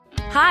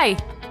Hi,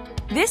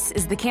 this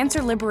is the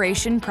Cancer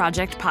Liberation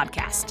Project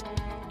podcast.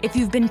 If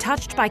you've been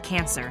touched by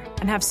cancer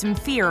and have some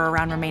fear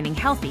around remaining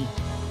healthy,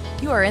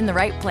 you are in the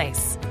right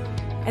place.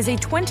 As a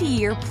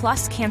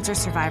 20-year-plus cancer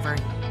survivor,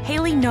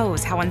 Haley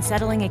knows how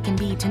unsettling it can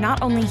be to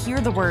not only hear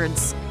the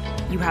words,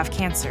 "you have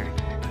cancer,"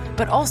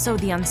 but also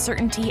the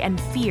uncertainty and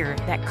fear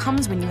that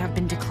comes when you have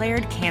been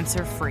declared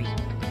cancer-free.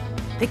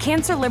 The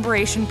Cancer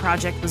Liberation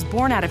Project was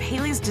born out of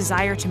Haley's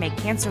desire to make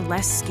cancer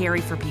less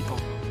scary for people,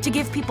 to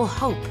give people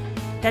hope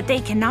that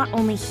they can not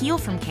only heal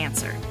from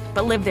cancer,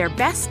 but live their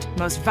best,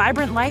 most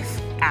vibrant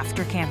life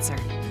after cancer.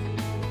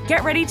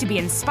 Get ready to be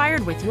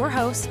inspired with your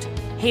host,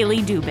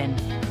 Haley Dubin.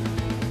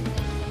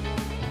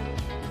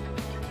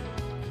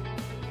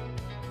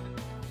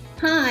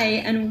 Hi,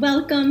 and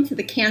welcome to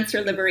the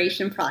Cancer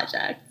Liberation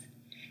Project.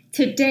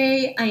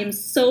 Today, I am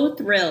so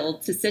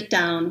thrilled to sit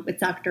down with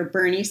Dr.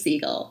 Bernie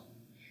Siegel,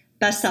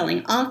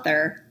 best-selling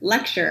author,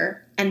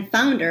 lecturer, and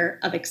founder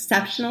of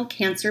Exceptional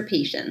Cancer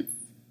Patients.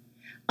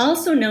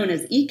 Also known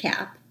as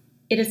ECaP,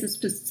 it is a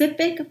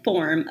specific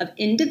form of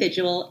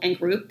individual and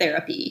group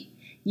therapy,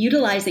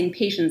 utilizing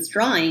patients'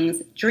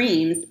 drawings,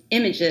 dreams,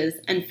 images,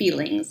 and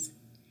feelings.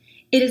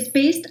 It is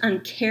based on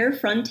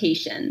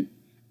carefrontation,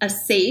 a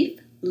safe,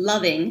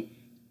 loving,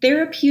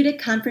 therapeutic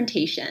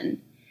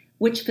confrontation,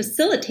 which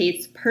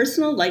facilitates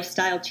personal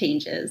lifestyle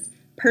changes,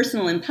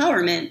 personal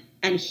empowerment,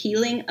 and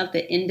healing of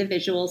the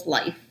individual's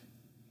life.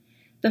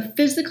 The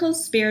physical,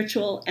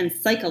 spiritual, and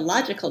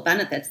psychological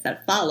benefits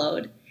that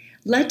followed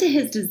led to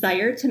his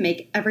desire to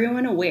make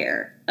everyone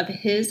aware of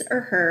his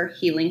or her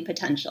healing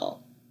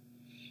potential.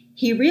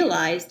 He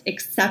realized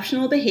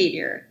exceptional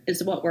behavior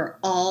is what we're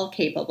all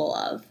capable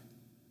of.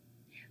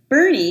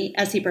 Bernie,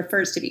 as he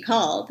prefers to be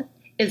called,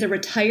 is a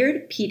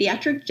retired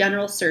pediatric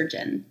general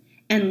surgeon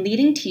and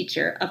leading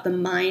teacher of the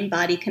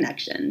mind-body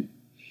connection.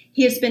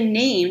 He has been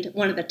named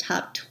one of the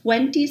top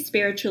 20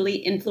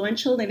 spiritually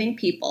influential living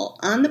people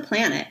on the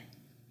planet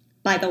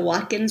by the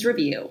Watkins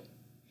Review.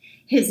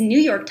 His New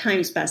York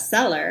Times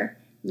bestseller,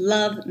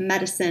 Love,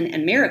 Medicine,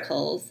 and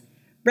Miracles,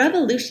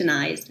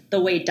 revolutionized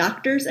the way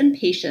doctors and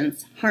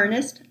patients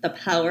harnessed the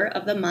power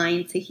of the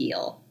mind to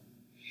heal.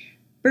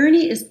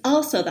 Bernie is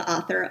also the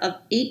author of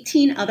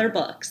 18 other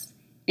books,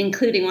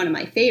 including one of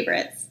my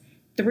favorites,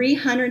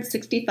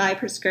 365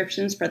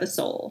 Prescriptions for the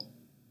Soul.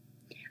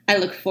 I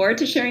look forward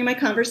to sharing my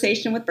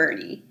conversation with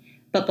Bernie,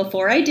 but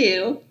before I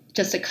do,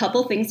 just a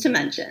couple things to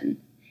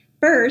mention.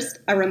 First,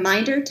 a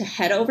reminder to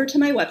head over to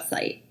my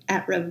website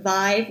at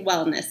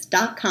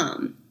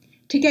revivewellness.com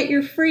to get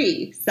your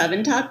free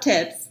 7 top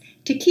tips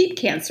to keep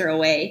cancer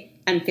away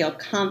and feel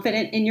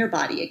confident in your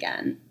body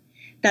again.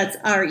 That's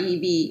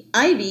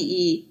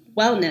REVIVE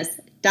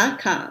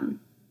wellness.com.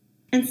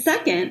 And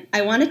second,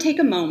 I want to take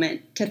a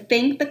moment to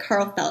thank the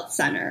Carl Felt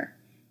Center,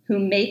 who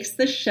makes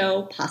the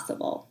show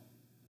possible.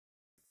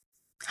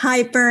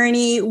 Hi,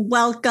 Bernie.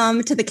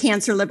 Welcome to the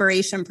Cancer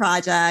Liberation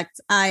Project.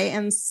 I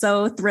am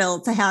so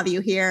thrilled to have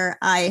you here.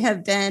 I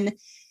have been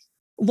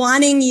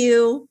wanting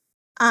you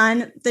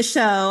on the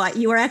show.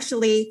 You are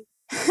actually,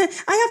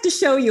 I have to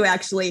show you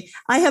actually.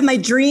 I have my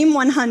Dream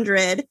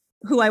 100,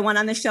 who I want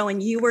on the show,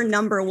 and you were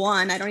number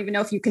one. I don't even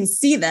know if you can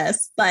see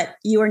this, but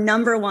you were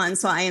number one.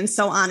 So I am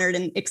so honored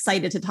and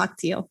excited to talk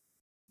to you.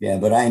 Yeah,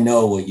 but I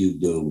know what you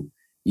do.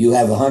 You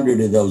have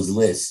 100 of those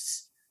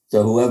lists.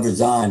 So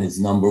whoever's on is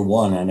number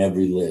one on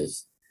every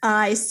list.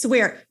 I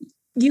swear.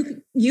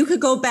 You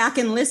could go back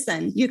and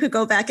listen. You could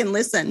go back and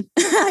listen.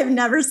 I've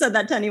never said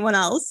that to anyone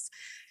else.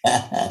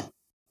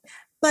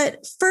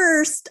 But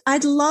first,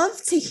 I'd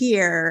love to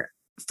hear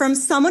from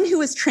someone who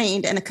was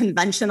trained in a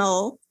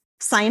conventional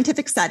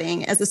scientific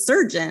setting as a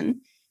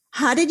surgeon.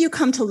 How did you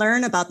come to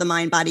learn about the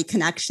mind-body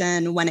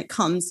connection when it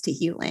comes to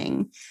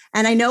healing?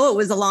 And I know it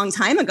was a long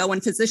time ago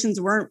when physicians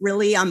weren't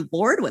really on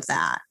board with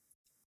that.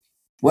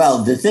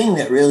 Well, the thing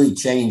that really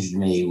changed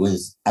me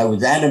was I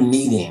was at a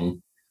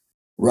meeting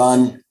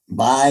run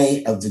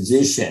by a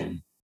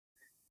physician.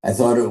 I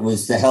thought it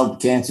was to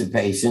help cancer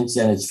patients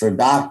and it's for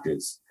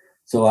doctors.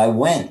 So I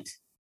went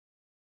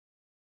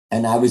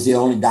and I was the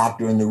only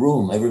doctor in the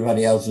room.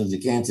 Everybody else was a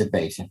cancer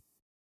patient.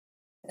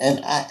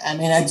 And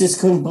I just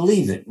couldn't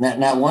believe it.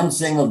 Not one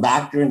single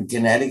doctor in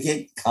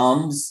Connecticut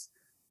comes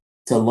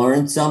to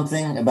learn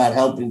something about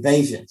helping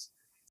patients.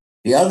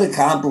 The other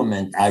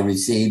compliment I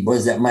received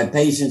was that my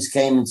patients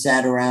came and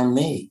sat around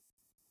me.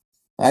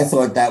 I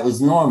thought that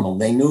was normal.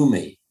 They knew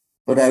me.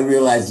 But I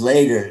realized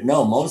later,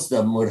 no, most of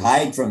them would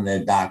hide from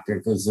their doctor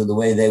because of the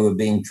way they were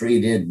being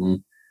treated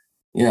and,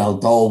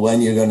 told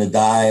when you're going to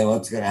die,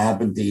 what's going to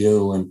happen to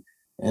you.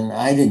 And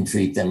I didn't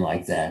treat them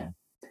like that.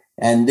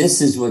 And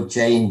this is what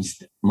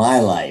changed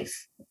my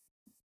life.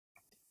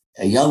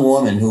 A young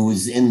woman who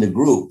was in the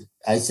group,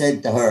 I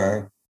said to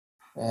her,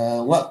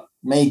 what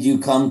made you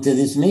come to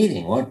this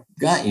meeting? What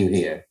got you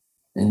here?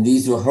 And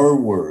these were her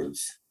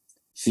words.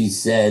 She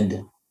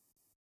said,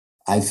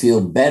 I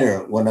feel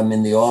better when I'm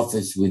in the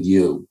office with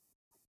you,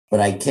 but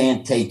I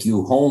can't take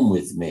you home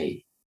with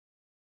me.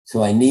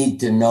 So I need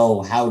to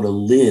know how to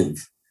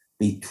live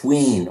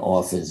between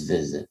office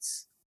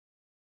visits.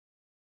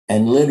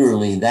 And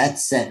literally that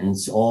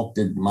sentence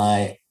altered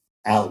my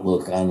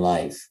outlook on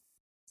life.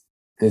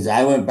 Because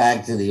I went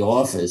back to the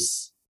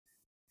office,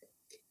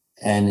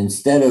 and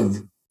instead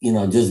of,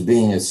 just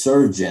being a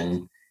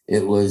surgeon,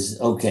 it was,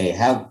 okay,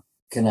 how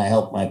can I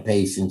help my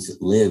patients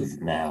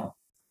live now?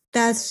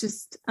 That's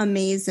just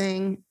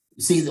amazing.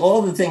 See,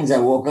 all the things I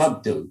woke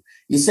up to.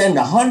 You send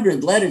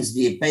 100 letters to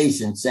your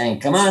patients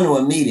saying, come on to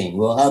a meeting,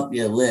 we'll help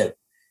you live.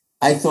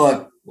 I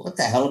thought, what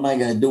the hell am I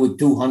going to do with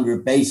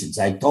 200 patients?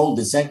 I told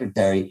the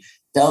secretary,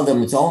 tell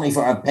them it's only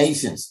for our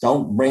patients.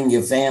 Don't bring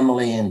your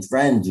family and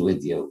friends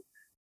with you.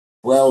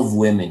 12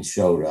 women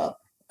showed up.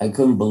 I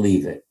couldn't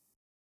believe it.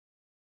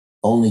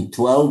 Only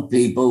 12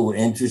 people were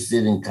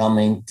interested in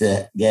coming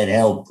to get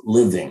help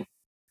living.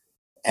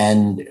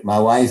 And my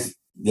wife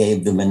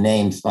gave them a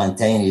name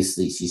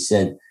spontaneously. She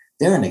said,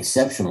 they're an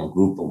exceptional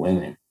group of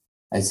women.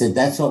 I said,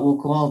 that's what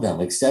we'll call them,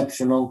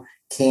 exceptional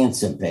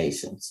cancer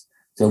patients.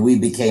 So we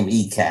became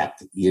ECaP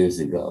years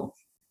ago.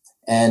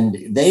 And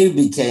they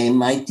became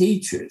my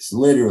teachers,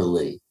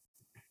 literally,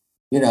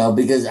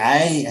 because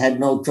I had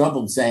no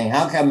trouble saying,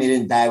 how come you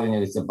didn't die when you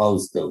were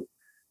supposed to?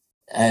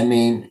 And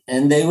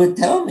they would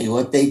tell me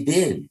what they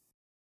did,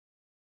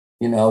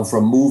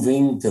 from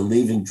moving to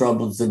leaving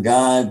troubles to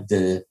God,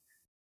 to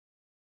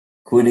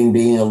quitting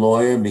being a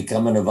lawyer,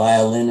 becoming a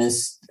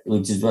violinist,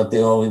 which is what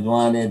they always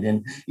wanted.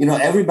 And,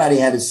 everybody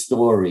had a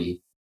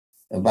story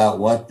about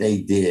what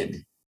they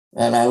did.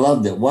 And I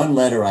loved it. One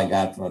letter I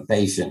got from a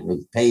patient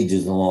with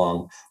pages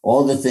long,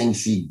 all the things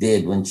she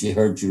did when she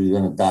heard she was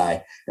going to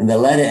die. And the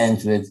letter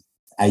ends with,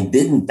 I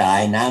didn't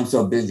die. Now I'm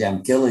so busy,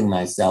 I'm killing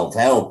myself.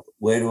 Help.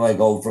 Where do I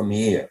go from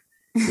here?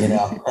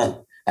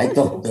 I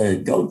told her,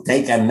 go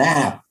take a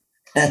nap.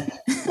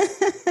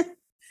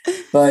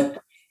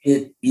 But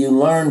you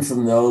learn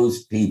from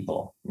those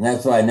people. And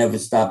that's why I never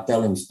stopped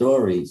telling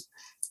stories,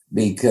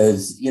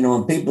 because,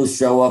 when people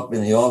show up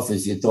in the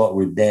office you thought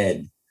were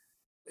dead,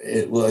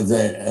 it was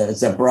a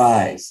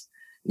surprise.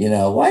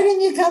 Why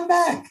didn't you come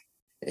back?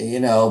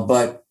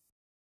 But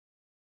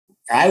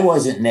I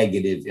wasn't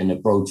negative in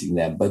approaching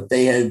them, but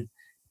they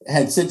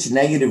had such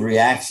negative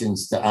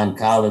reactions to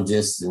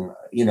oncologists and,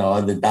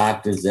 other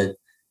doctors that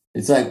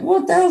it's like,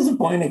 what the hell's the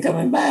point of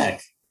coming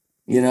back?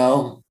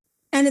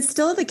 And it's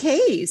still the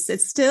case.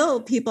 It's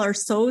still, people are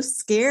so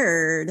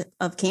scared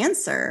of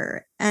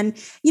cancer. And,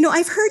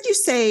 I've heard you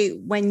say,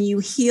 when you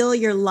heal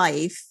your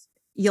life,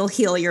 you'll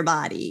heal your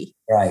body.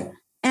 Right.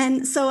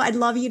 And so I'd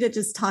love you to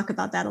just talk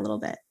about that a little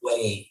bit.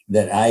 Way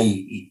that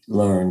I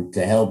learned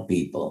to help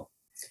people,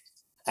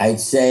 I'd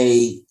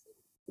say,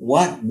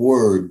 what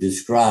word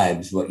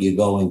describes what you're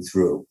going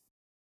through?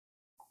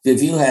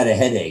 If you had a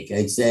headache,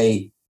 I'd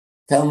say,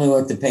 tell me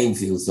what the pain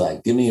feels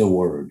like. Give me a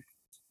word.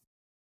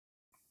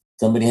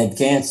 Somebody had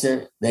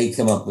cancer, they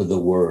come up with a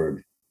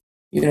word.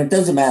 It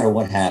doesn't matter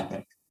what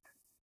happened.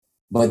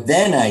 But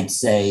then I'd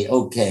say,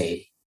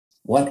 okay,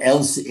 what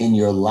else in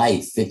your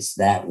life fits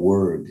that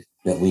word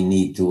that we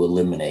need to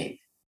eliminate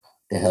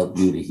to help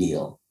you to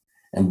heal?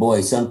 And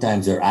boy,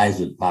 sometimes their eyes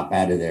would pop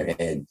out of their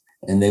head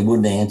and they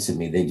wouldn't answer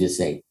me. They just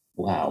say,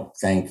 wow,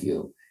 thank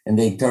you. And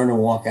they turn and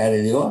walk out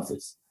of the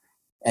office.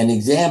 And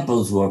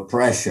examples were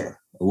pressure,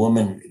 a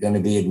woman going to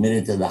be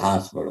admitted to the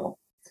hospital,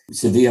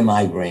 severe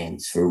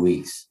migraines for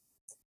weeks.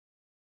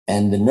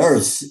 And the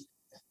nurse,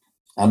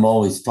 I'm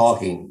always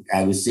talking,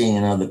 I was seeing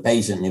another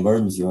patient in the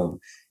emergency room.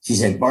 She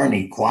said,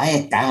 Barney,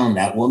 quiet down.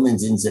 That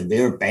woman's in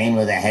severe pain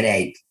with a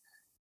headache.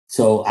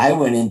 So I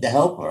went in to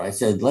help her. I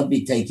said, let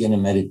me take you in a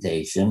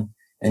meditation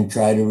and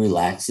try to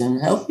relax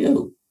and help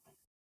you.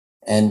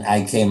 And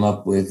I came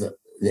up with,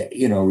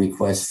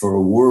 requests for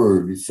a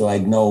word so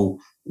I'd know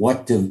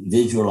what to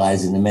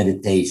visualize in the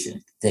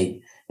meditation.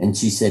 And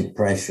she said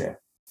pressure.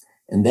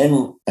 And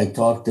then I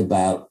talked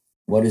about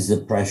what is the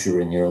pressure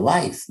in your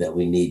life that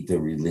we need to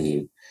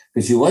relieve?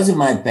 Because she wasn't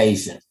my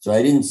patient. So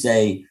I didn't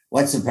say,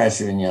 what's the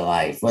pressure in your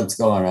life? What's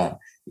going on?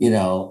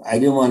 I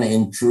didn't want to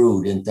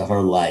intrude into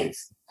her life.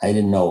 I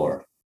didn't know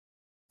her.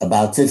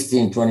 About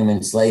 15, 20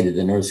 minutes later,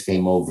 the nurse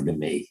came over to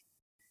me.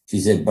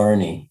 She said,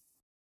 Bernie,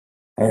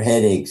 her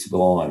headache's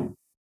gone.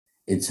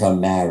 It's her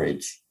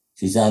marriage.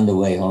 She's on the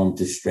way home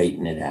to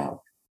straighten it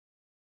out.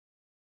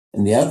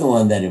 And the other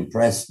one that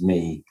impressed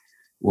me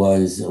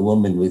was a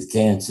woman with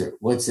cancer.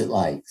 What's it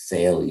like?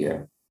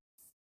 Failure.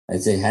 I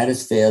say, how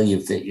does failure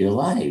fit your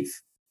life?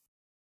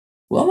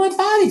 Well, my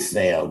body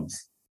failed.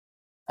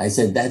 I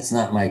said, that's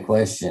not my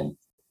question.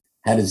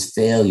 How does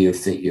failure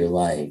fit your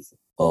life?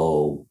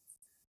 Oh,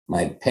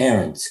 my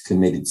parents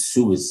committed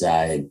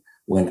suicide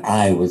when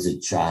I was a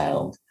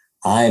child.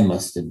 I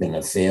must have been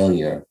a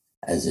failure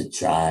as a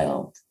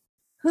child.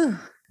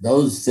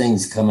 Those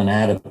things coming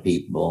out of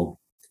people,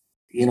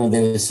 they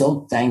were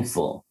so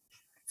thankful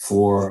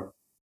for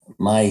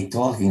my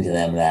talking to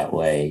them that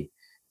way,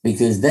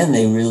 because then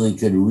they really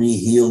could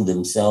re-heal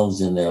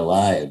themselves in their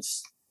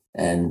lives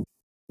and,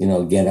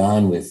 get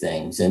on with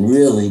things and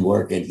really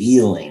work at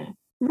healing.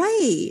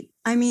 Right.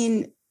 I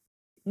mean,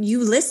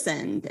 you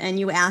listened and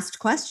you asked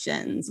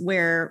questions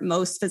where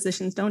most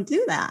physicians don't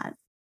do that.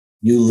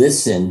 You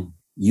listen,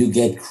 you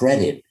get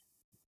credit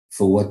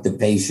for what the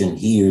patient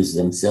hears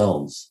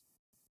themselves.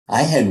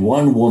 I had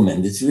one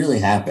woman, this really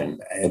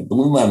happened. It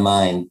blew my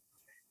mind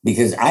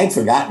because I'd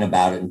forgotten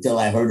about it until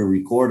I heard a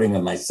recording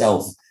of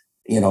myself,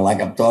 like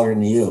I'm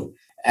talking to you.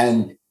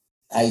 And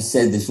I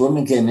said, this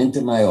woman came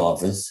into my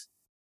office.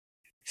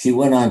 She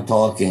went on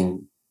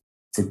talking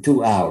for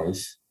 2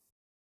 hours,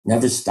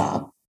 never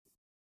stopped.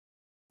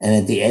 And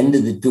at the end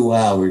of the 2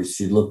 hours,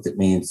 she looked at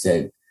me and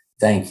said,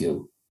 thank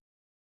you.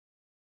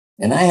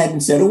 And I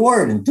hadn't said a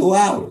word in 2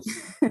 hours.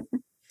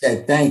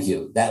 Said, thank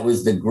you. That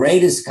was the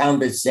greatest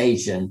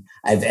conversation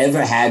I've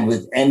ever had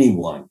with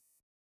anyone.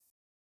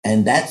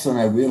 And that's when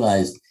I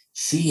realized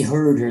she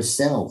heard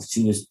herself.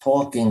 She was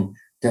talking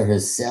to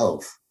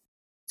herself.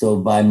 So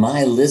by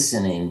my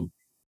listening,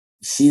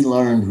 she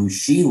learned who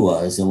she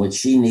was and what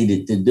she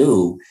needed to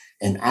do.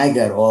 And I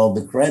got all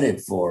the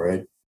credit for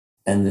it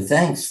and the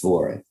thanks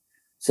for it.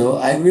 So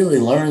I really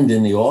learned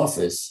in the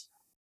office.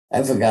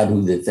 I forgot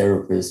who the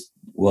therapist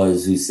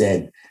was who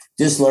said,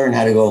 just learn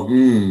how to go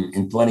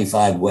in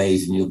 25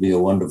 ways and you'll be a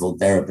wonderful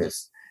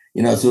therapist.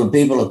 So when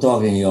people are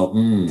talking,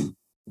 you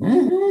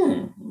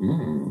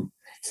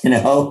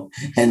go,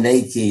 and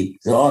they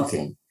keep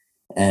talking.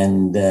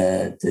 And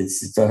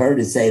for her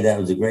to say that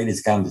was the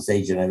greatest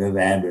conversation I've ever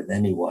had with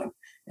anyone.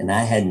 And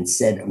I hadn't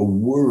said a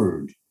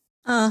word.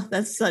 Oh,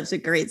 that's such a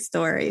great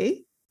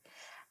story.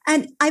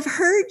 And I've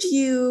heard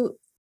you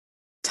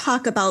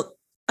talk about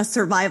a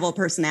survival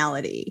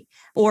personality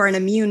or an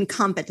immune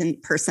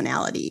competent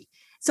personality.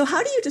 So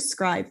how do you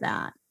describe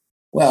that?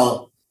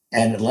 Well,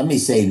 and let me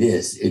say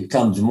this, it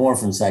comes more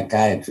from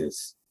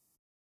psychiatrists.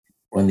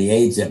 When the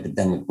AIDS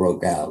epidemic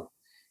broke out,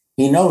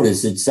 he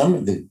noticed that some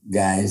of the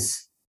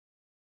guys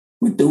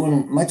were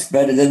doing much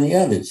better than the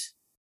others.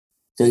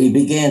 So he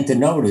began to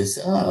notice,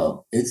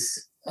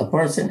 it's a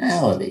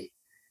personality.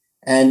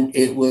 And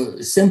it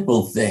were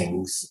simple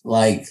things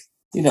like,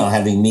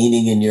 having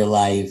meaning in your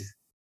life,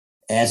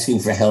 asking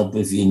for help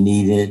if you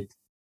need it,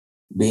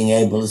 being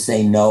able to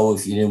say no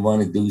if you didn't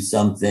want to do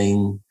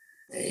something.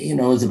 It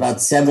was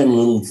about 7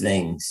 little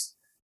things.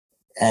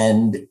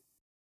 And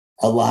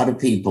a lot of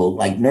people,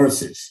 like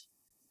nurses,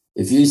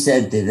 if you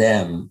said to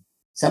them,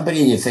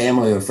 somebody in your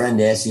family or friend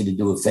asks you to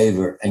do a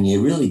favor and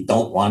you really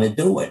don't want to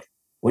do it,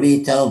 what do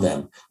you tell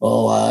them?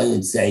 Oh, I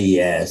would say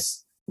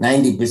yes.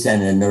 90% of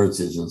the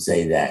nurses will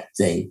say that,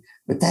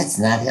 but that's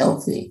not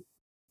healthy.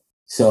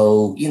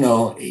 So,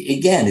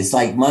 again, it's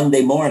like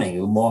Monday morning,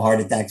 more heart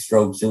attacks,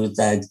 strokes,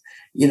 suicides.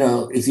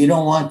 If you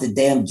don't want the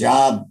damn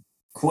job,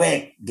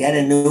 quit, get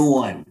a new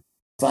one,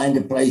 find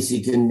a place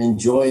you can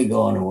enjoy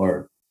going to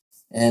work.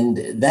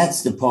 And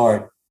that's the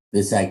part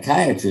the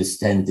psychiatrists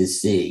tend to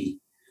see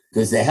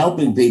because they're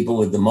helping people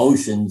with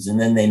emotions and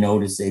then they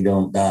notice they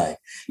don't die.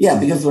 Yeah,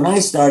 because when I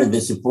started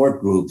the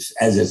support groups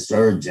as a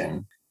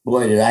surgeon,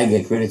 boy, did I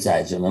get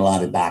criticized from a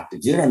lot of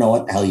doctors. You don't know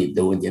what the hell you're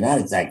doing. You're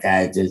not a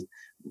psychiatrist.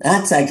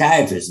 Not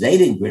psychiatrists. They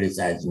didn't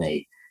criticize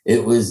me.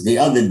 It was the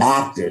other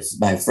doctors,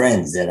 my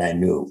friends that I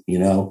knew,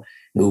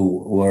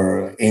 who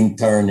were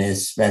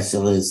internists,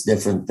 specialists,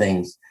 different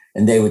things.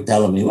 And they were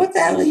telling me, what the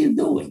hell are you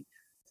doing?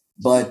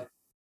 But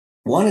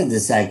one of the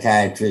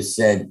psychiatrists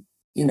said,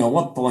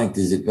 what point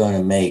is it going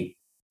to make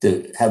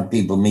to have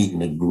people meet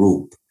in a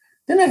group?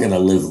 They're not going to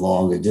live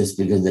longer just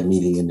because they're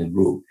meeting in a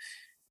group.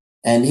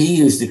 And he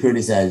used to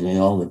criticize me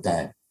all the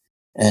time.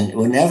 And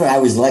whenever I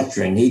was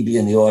lecturing, he'd be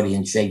in the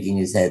audience shaking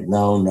his head,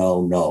 no,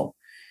 no, no.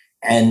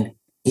 And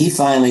he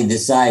finally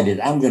decided,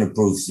 I'm going to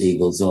prove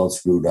Siegel's all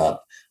screwed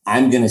up.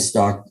 I'm going to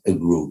start a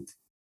group.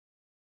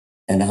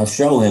 And I'll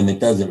show him it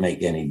doesn't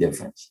make any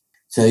difference.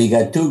 So he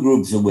got 2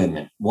 groups of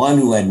women, one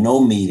who had no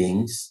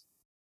meetings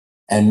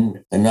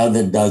and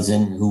another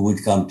dozen who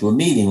would come to a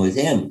meeting with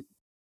him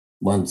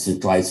once or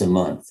twice a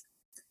month.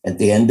 At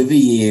the end of a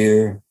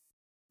year,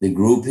 the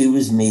group he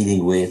was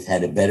meeting with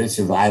had a better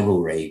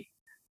survival rate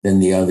than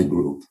the other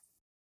group.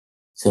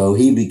 So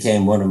he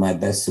became one of my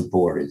best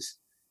supporters.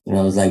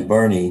 I was like,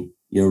 Bernie,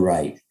 you're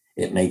right.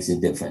 It makes a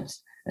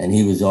difference. And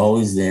he was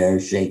always there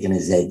shaking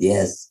his head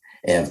yes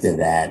after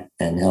that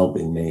and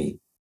helping me.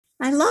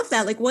 I love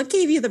that. Like, what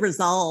gave you the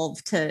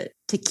resolve to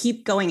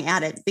keep going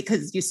at it?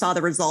 Because you saw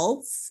the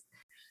results?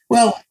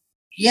 Well,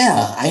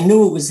 yeah, I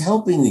knew it was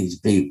helping these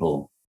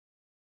people.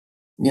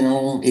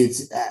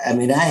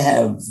 I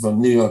have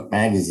from New York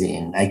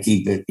Magazine, I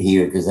keep it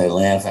here because I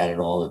laugh at it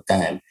all the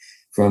time,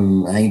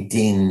 from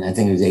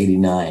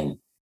 89,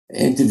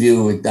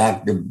 interview with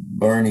Dr.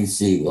 Bernie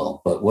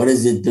Siegel. But what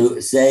does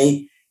it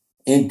say?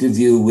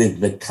 Interview with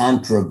the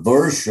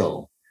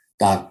controversial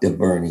Dr.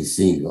 Bernie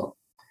Siegel.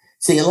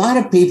 See, a lot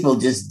of people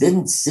just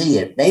didn't see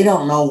it. They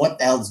don't know what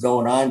the hell's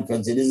going on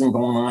because it isn't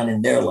going on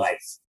in their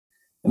life.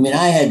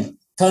 I had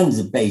tons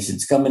of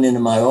patients coming into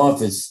my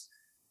office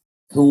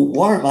who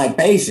weren't my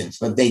patients,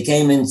 but they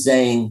came in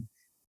saying,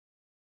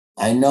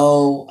 I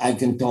know I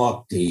can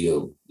talk to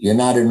you. You're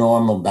not a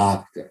normal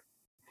doctor.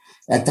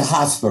 At the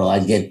hospital,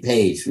 I'd get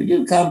paged. Would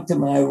you come to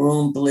my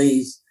room,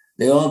 please?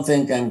 They all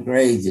think I'm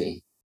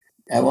crazy.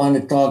 I want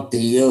to talk to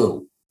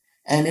you.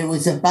 And it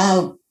was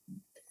about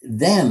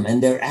them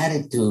and their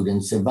attitude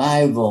and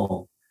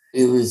survival.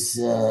 It was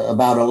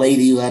about a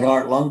lady who had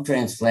heart-lung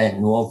transplant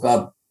and woke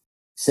up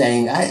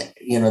saying,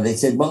 they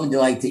said, what would you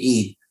like to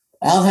eat?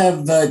 I'll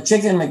have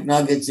chicken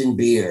McNuggets and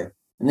beer.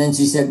 And then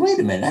she said, wait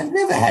a minute, I've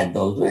never had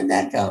those. Where'd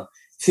that go?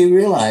 She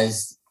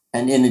realized,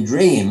 and in a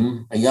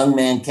dream, a young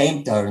man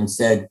came to her and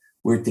said,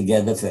 we're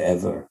together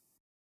forever.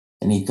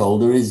 And he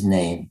told her his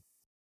name.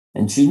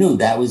 And she knew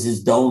that was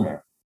his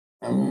donor.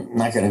 I'm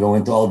not going to go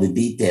into all the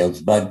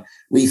details, but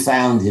we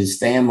found his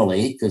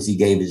family because he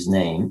gave his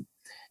name.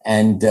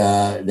 And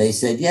they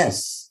said,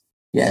 yes.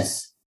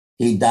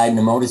 He died in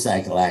a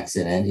motorcycle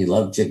accident. He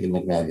loved chicken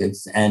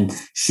McNuggets. And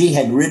she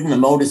had ridden a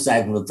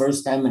motorcycle the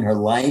first time in her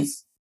life.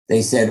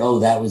 They said, oh,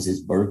 that was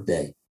his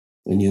birthday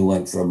when you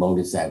went for a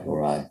motorcycle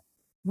ride.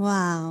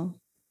 Wow.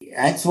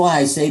 That's why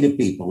I say to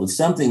people, if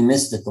something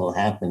mystical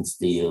happens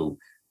to you,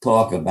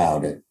 talk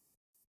about it.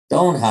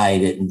 Don't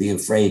hide it and be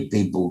afraid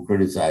people will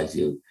criticize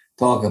you.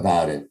 Talk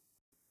about it.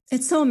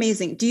 It's so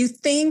amazing. Do you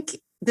think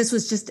this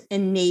was just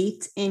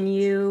innate in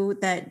you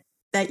that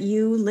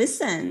you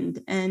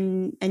listened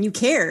and you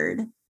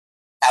cared?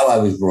 How I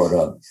was brought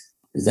up.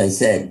 As I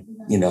said,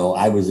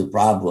 I was a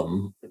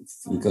problem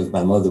because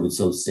my mother was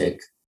so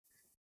sick.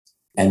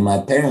 And my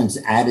parents'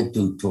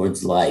 attitude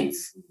towards life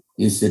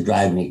used to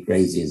drive me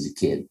crazy as a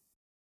kid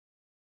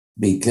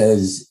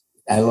because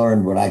I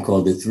learned what I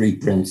call the 3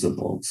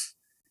 principles.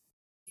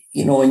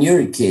 When you're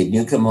a kid,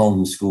 you come home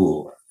from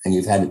school and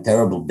you've had a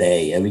terrible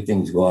day,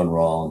 everything's gone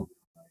wrong.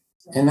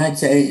 And I'd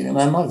say to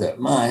my mother,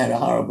 Ma, I had a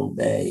horrible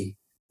day.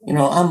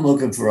 I'm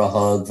looking for a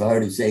hug, for her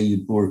to say,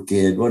 you poor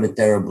kid, what a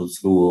terrible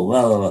school.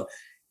 Blah, blah, blah.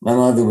 My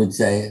mother would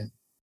say,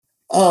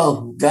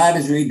 oh, God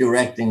is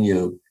redirecting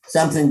you.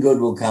 Something good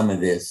will come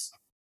of this.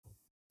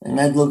 And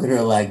I'd look at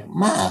her like,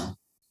 Ma,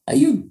 are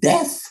you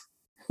deaf?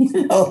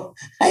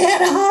 I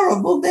had a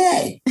horrible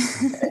day.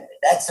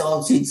 That's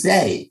all she'd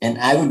say. And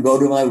I would go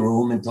to my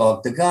room and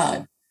talk to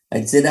God.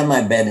 I'd sit on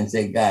my bed and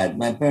say, God,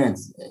 my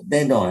parents,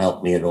 they don't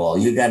help me at all.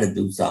 You got to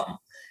do something.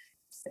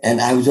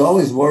 And I was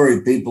always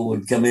worried people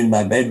would come in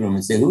my bedroom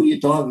and say, who are you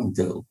talking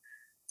to?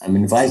 I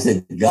mean, if I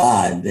said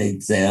God,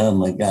 they'd say, oh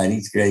my God,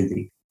 he's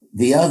crazy.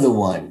 The other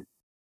one,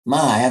 Ma,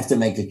 I have to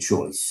make a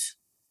choice.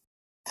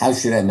 How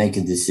should I make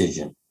a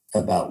decision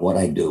about what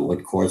I do,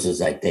 what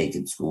courses I take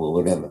in school,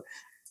 whatever?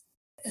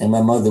 And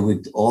my mother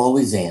would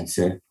always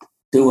answer,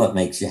 do what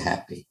makes you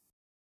happy.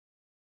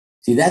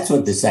 See, that's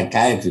what the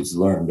psychiatrists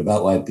learned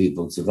about why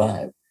people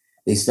survive.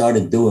 They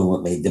started doing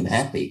what made them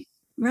happy.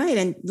 Right.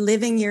 And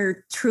living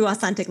your true,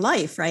 authentic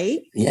life, right?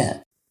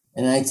 Yeah.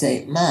 And I'd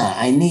say, Ma,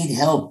 I need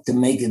help to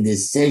make a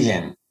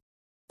decision.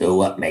 Do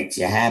what makes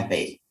you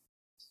happy.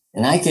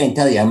 And I can't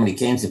tell you how many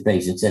cancer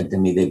patients said to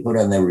me, they put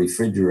on their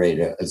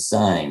refrigerator a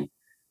sign,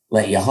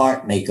 let your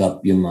heart make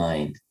up your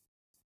mind.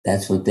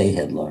 That's what they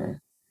had learned.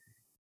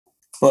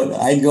 But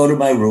I'd go to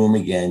my room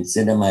again,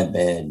 sit on my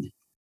bed.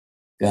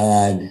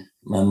 God,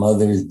 my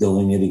mother is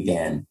doing it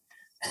again.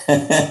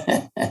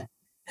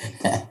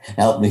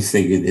 Help me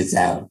figure this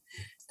out.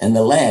 And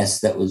the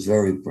last that was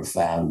very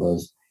profound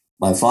was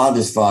my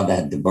father's father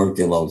had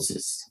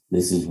tuberculosis.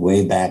 This is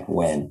way back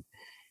when.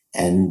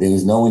 And there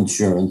was no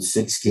insurance,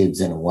 6 kids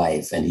and a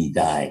wife, and he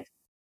died.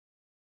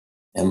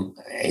 And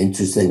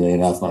interestingly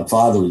enough, my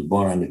father was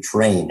born on a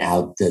train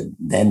out to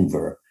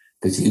Denver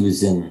because he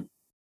was in,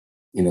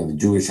 the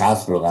Jewish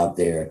hospital out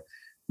there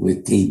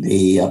with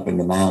TB up in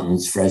the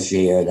mountains, fresh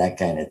air, that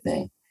kind of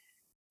thing.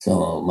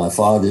 So my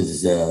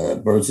father's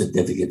birth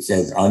certificate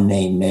says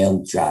unnamed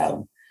male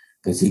child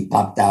because he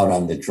popped out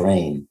on the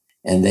train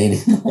and they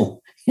didn't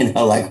know,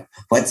 like,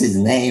 what's his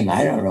name?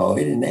 I don't know.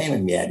 He didn't name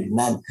him yet. He's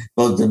not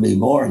supposed to be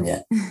born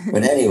yet.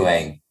 But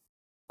anyway,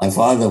 my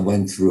father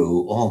went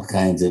through all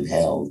kinds of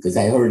hell because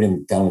I heard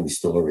him telling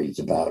stories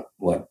about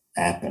what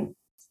happened.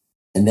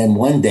 And then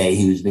one day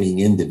he was being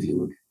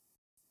interviewed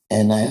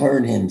and I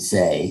heard him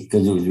say,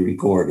 because it was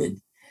recorded,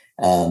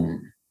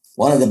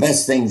 one of the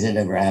best things that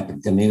ever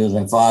happened to me was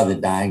my father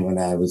dying when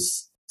I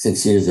was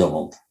 6 years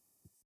old.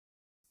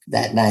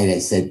 That night I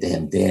said to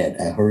him, Dad,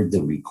 I heard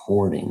the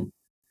recording.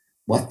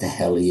 What the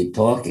hell are you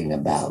talking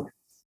about?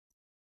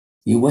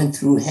 You went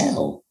through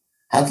hell.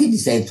 How can you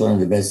say it's one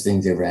of the best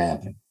things ever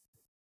happened?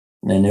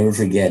 And I never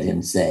forget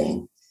him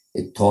saying,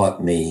 it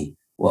taught me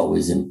what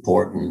was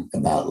important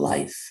about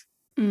life.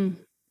 Mm.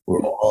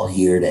 We're all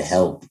here to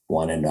help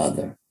one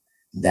another.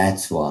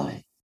 That's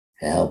why,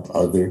 to help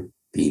other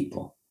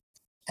people.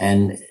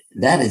 And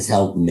that has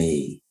helped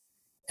me.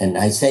 And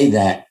I say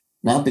that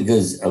not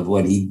because of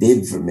what he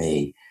did for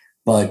me,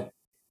 but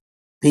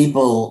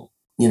people,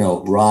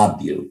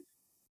 rob you.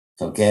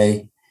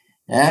 Okay.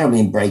 And I don't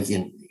mean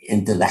breaking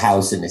into the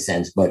house in a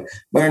sense, but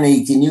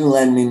Bernie, can you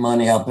lend me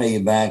money? I'll pay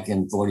you back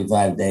in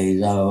 45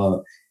 days.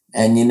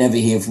 And you never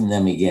hear from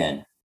them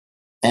again.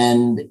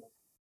 And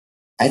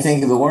I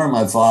think if it weren't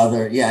my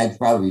father, I'd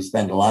probably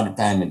spend a lot of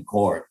time in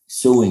court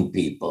suing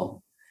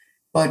people.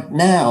 But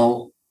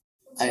now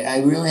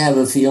I really have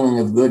a feeling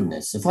of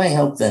goodness. If I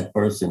help that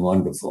person,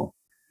 wonderful.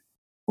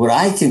 What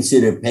I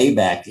consider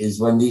payback is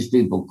when these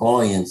people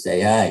call you and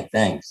say, hi,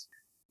 thanks.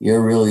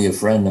 You're really a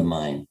friend of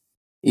mine.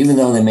 Even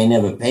though they may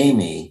never pay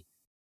me,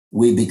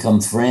 we become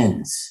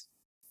friends.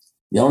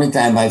 The only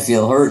time I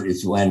feel hurt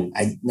is when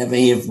I never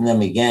hear from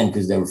them again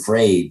because they're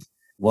afraid.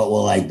 What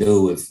will I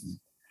do if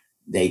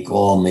they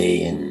call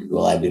me, and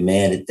will I be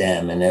mad at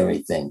them and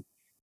everything?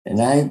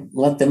 And I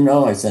let them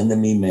know. I send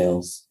them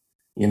emails,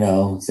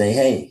 say,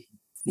 hey,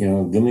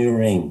 give me a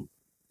ring.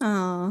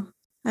 Oh,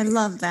 I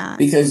love that.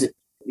 Because if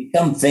you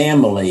become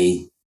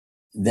family,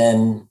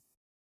 then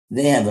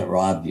they haven't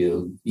robbed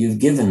you. You've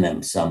given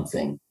them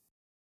something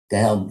to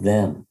help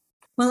them.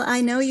 Well,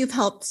 I know you've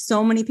helped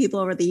so many people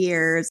over the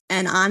years,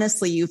 and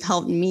honestly, you've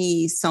helped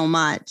me so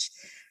much.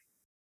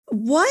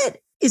 What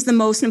is the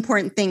most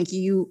important thing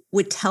you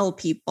would tell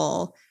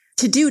people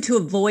to do to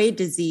avoid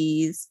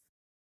disease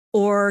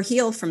or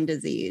heal from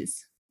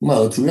disease?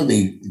 Well, it's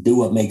really do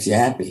what makes you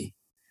happy.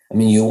 I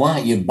mean, you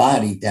want your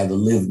body to have a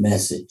live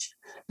message.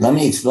 Let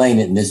me explain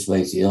it in this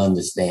way so you'll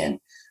understand.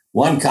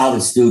 One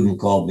college student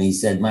called me,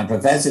 said, my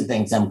professor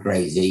thinks I'm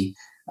crazy.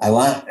 I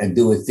want to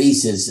do a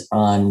thesis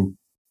on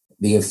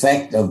the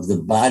effect of the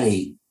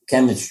body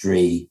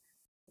chemistry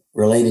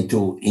related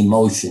to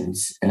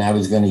emotions, and I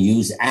was going to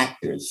use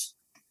actors.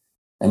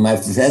 And my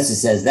professor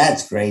says,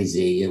 that's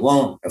crazy. It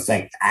won't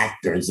affect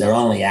actors. They're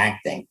only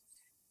acting.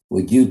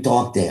 Would you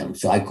talk to him?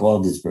 So I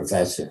called his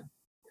professor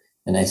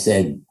and I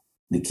said,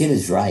 the kid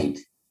is right.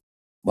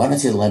 Why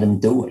don't you let him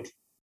do it?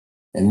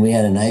 And we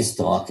had a nice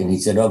talk, and he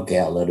said, okay,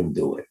 I'll let him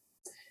do it.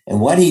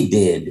 And what he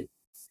did,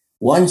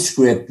 one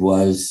script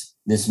was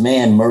this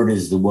man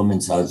murders the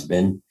woman's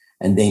husband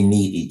and they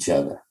meet each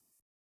other.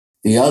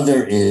 The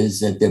other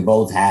is that they're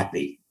both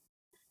happy.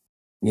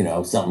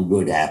 Something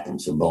good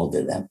happens for both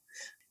of them.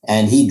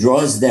 And he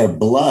draws their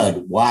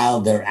blood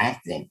while they're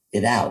acting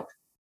it out.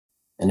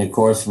 And of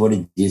course, what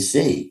did you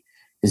see?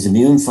 His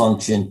immune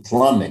function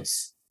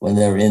plummets when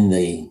they're in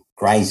the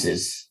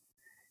crisis,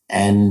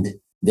 and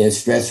their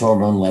stress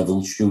hormone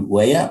levels shoot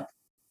way up.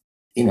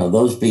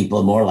 Those people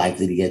are more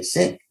likely to get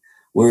sick.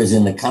 Whereas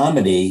in the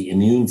comedy,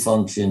 immune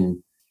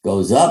function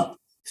goes up,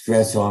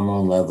 stress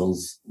hormone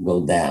levels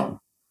go down.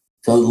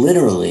 So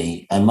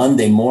literally on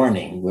Monday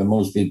morning, where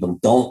most people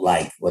don't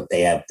like what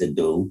they have to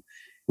do,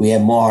 we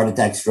have more heart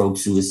attacks,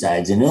 strokes,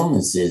 suicides, and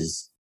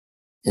illnesses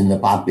in the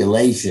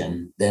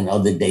population than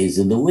other days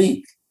of the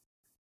week.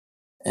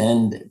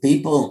 And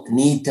people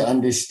need to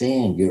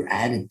understand your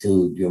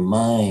attitude, your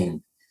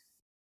mind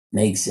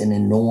makes an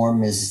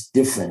enormous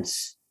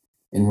difference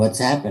in what's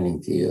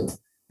happening to you.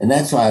 And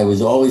that's why I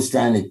was always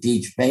trying to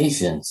teach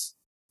patients,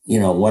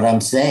 what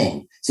I'm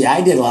saying. See,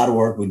 I did a lot of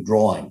work with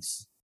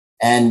drawings,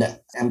 and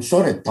I'm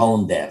sort of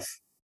tone deaf.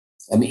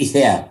 I mean,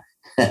 yeah.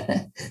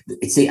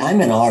 See, I'm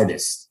an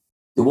artist.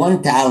 The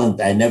one talent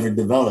I never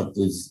developed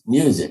was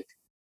music.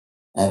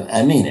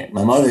 I mean it.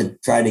 My mother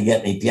tried to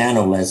get me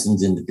piano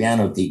lessons, and the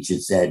piano teacher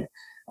said,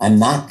 I'm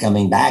not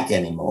coming back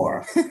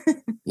anymore.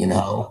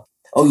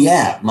 Oh,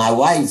 yeah. My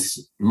wife's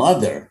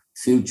mother,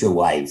 future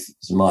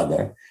wife's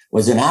mother,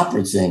 was an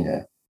opera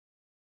singer.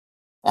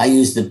 I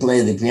used to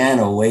play the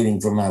piano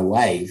waiting for my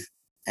wife,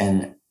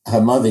 and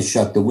her mother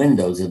shut the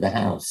windows of the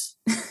house.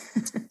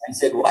 I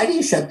said, why do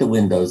you shut the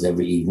windows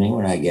every evening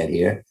when I get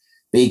here?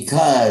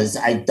 Because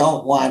I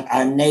don't want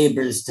our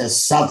neighbors to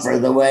suffer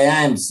the way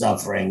I'm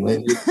suffering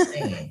with you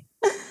singing.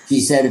 She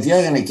said, if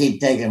you're going to keep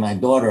taking my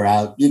daughter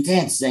out, you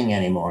can't sing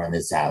anymore in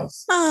this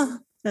house. Oh,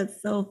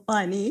 that's so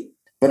funny.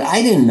 But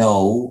I didn't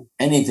know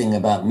anything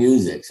about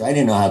music, so I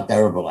didn't know how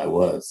terrible I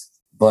was.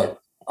 But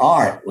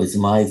art was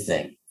my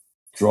thing,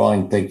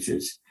 drawing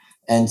pictures.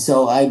 And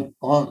so I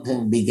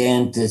often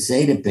began to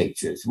say to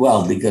pictures,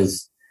 well,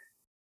 because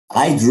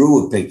I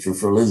drew a picture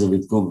for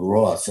Elizabeth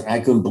Kubler-Ross, and I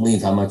couldn't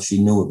believe how much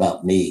she knew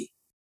about me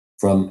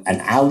from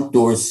an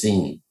outdoor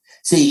scene.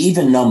 See,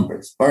 even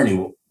numbers.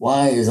 Bernie,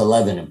 why is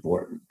 11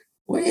 important?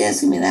 What are you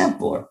asking me that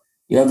for?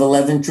 You have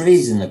 11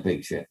 trees in the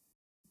picture.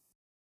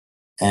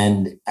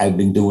 And I've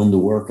been doing the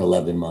work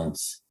 11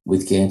 months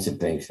with cancer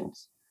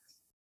patients.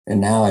 And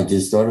now I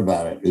just thought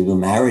about it. We were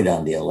married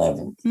on the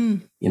 11th,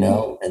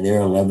 and there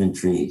are 11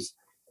 trees.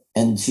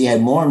 And she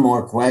had more and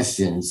more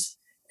questions.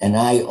 And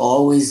I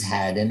always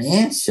had an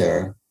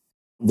answer.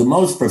 The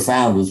most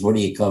profound was, what are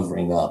you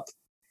covering up?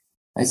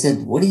 I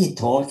said, what are you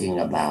talking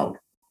about?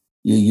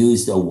 You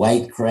used a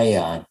white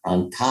crayon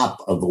on top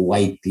of a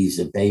white piece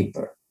of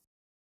paper.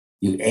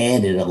 You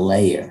added a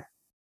layer.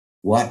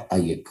 What are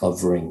you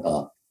covering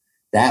up?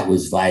 That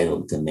was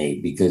vital to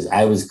me because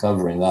I was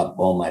covering up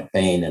all my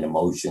pain and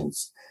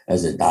emotions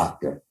as a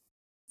doctor.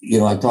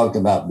 I talked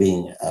about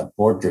being a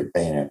portrait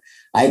painter.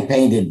 I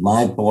painted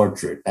my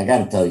portrait. I got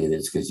to tell you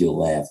this because you'll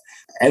laugh.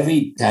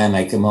 Every time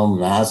I come home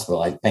from the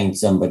hospital, I paint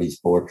somebody's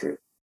portrait,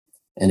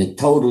 and it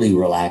totally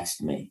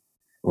relaxed me.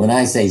 When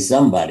I say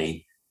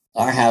somebody,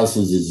 our house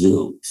was a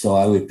zoo. So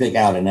I would pick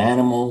out an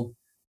animal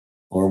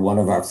or one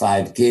of our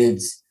 5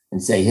 kids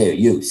and say, here,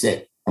 you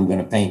sit. I'm going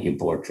to paint your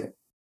portrait.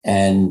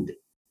 And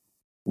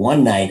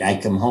one night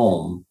I come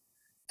home,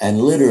 and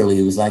literally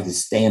it was like a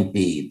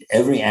stampede.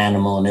 Every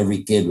animal and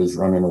every kid was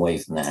running away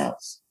from the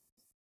house.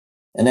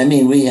 And I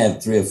mean, we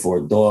have 3 or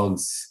 4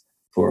 dogs,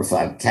 4 or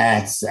 5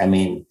 cats. I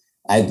mean,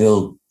 I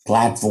built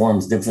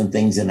platforms, different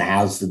things in the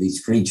house for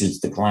these creatures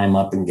to climb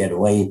up and get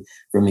away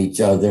from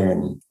each other.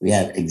 And we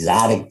had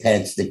exotic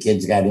pets the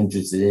kids got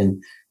interested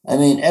in. I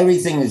mean,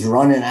 everything is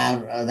running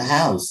out of the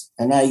house.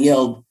 And I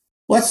yelled,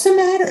 "What's the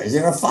matter? Is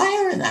there a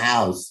fire in the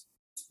house?"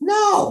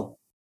 "No,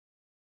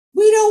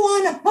 we don't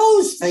want to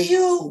pose for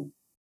you.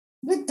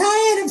 We're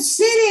tired of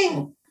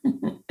sitting."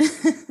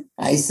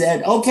 I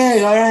said,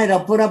 "Okay, all right,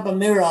 I'll put up a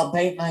mirror. I'll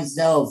paint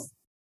myself.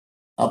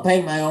 I'll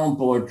paint my own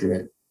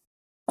portrait."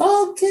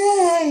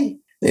 "Okay."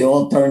 They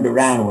all turned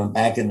around and went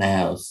back in the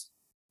house.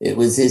 It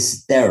was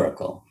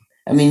hysterical.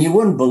 I mean, you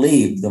wouldn't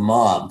believe the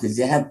mob, because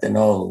you have to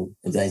know,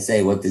 as I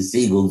say, what the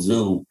Siegel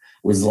Zoo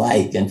was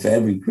like, and for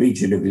every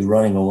creature to be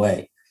running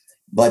away.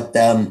 But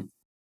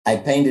I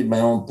painted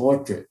my own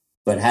portrait.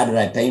 But how did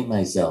I paint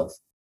myself?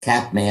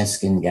 Cap,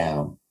 mask, and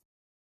gown.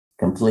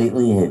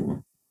 Completely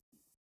hidden.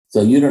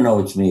 So you don't know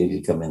it's me if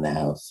you come in the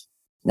house.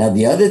 Now,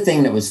 the other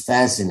thing that was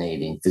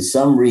fascinating, for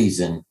some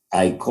reason,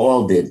 I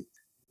called it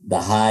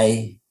the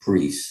High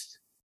Priest.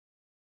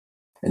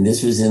 And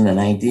this was in the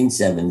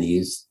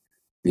 1970s,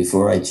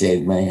 before I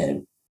shaved my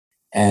head.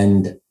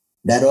 And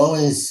that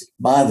always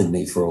bothered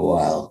me for a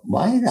while.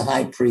 Why the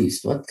High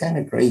Priest? What kind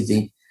of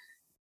crazy?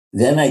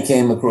 Then I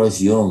came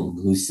across Jung,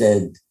 who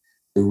said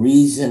the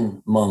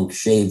reason monks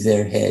shave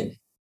their head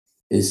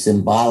is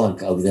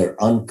symbolic of their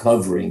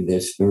uncovering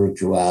their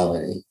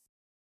spirituality.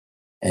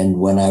 And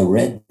when I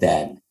read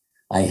that,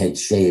 I had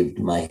shaved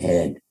my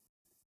head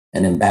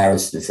and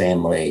embarrassed the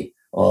family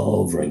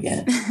all over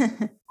again.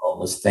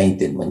 Almost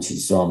fainted when she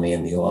saw me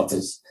in the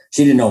office.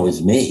 She didn't know it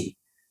was me.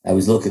 I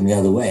was looking the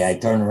other way. I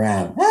turned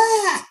around.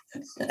 Ah!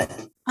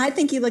 I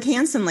think you look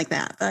handsome like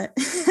that. But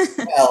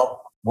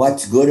Well,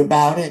 what's good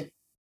about it?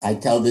 I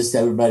tell this to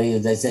everybody,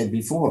 as I said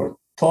before,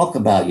 talk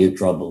about your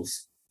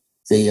troubles.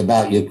 Say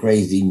about your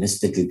crazy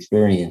mystic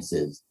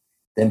experiences.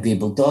 Then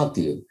people talk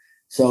to you.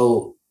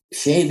 So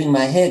shaving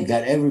my head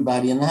got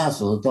everybody in the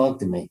hospital to talk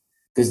to me,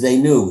 because they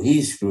knew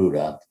he's screwed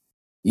up.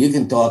 You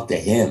can talk to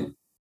him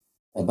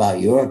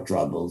about your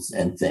troubles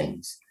and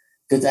things.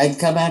 Because I'd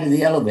come out of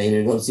the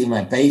elevator to go see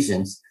my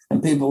patients,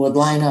 and people would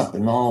line up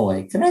in the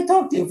hallway. "Can I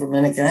talk to you for a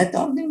minute? Can I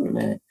talk to you for a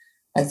minute?"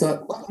 I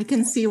thought, I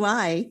can see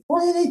why.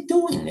 Why are they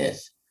doing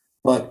this?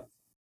 But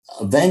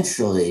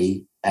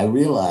eventually I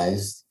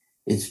realized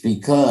it's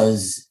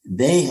because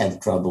they have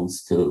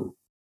troubles too.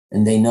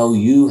 And they know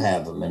you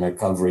have them and are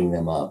covering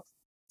them up.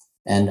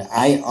 And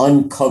I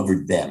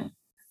uncovered them.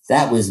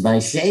 That was my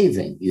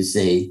shaving, you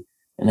see.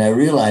 And I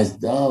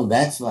realized, oh,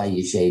 that's why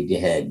you shaved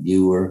your head.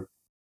 You were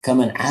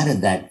coming out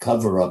of that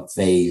cover-up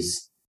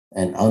phase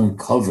and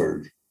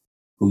uncovered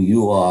who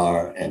you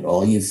are and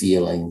all your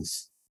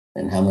feelings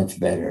and how much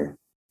better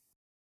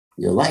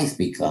your life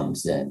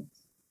becomes then.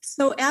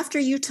 So after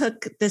you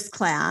took this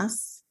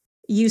class,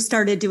 you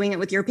started doing it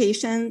with your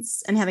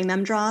patients and having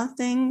them draw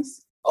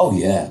things? Oh,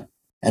 yeah.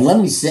 And let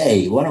me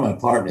say, one of my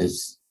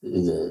partners,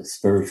 the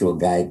spiritual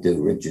guide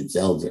to Richard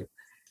Seltzer,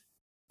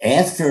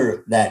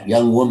 after that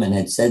young woman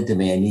had said to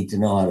me, "I need to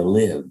know how to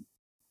live,"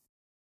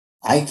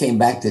 I came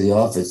back to the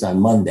office on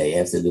Monday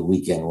after the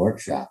weekend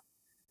workshop,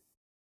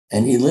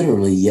 and he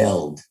literally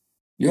yelled,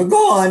 "You're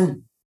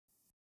gone."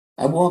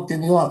 I walked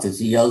in the office.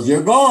 He yells,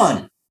 "You're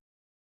gone."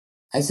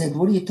 I said,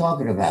 "What are you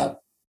talking about?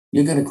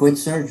 You're going to quit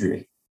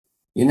surgery.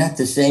 You're not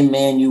the same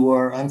man you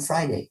were on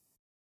Friday."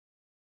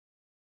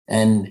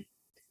 And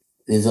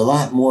there's a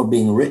lot more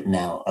being written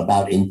now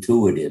about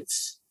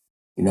intuitives,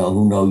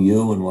 who know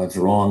you and what's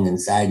wrong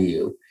inside of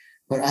you.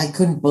 But I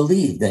couldn't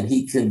believe that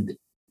he could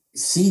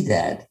see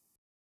that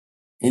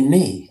in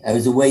me. I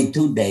was away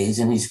 2 days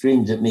and he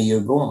screams at me,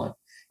 "You're gone."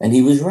 And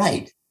he was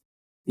right.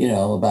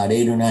 About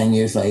 8 or 9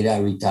 years later, I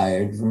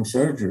retired from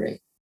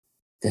surgery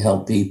to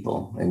help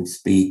people and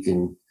speak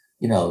and,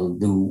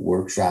 do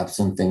workshops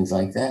and things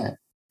like that.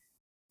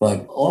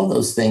 But all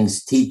those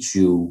things teach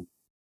you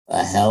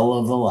a hell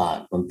of a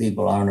lot when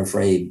people aren't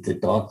afraid to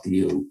talk to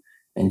you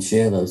and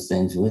share those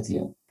things with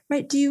you.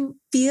 Right. Do you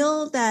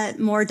feel that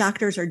more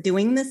doctors are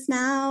doing this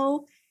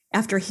now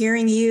after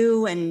hearing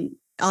you and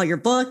all your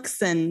books?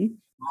 And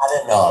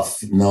not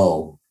enough,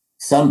 no.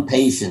 Some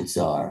patients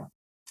are.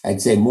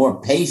 I'd say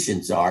more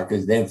patients are,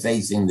 because they're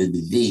facing the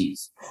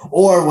disease.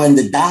 Or when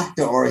the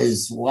doctor or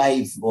his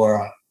wife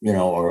or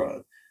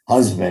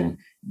husband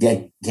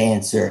get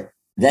cancer,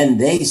 then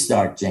they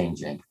start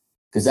changing.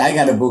 Because I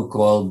got a book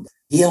called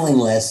Healing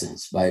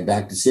Lessons by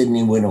Dr.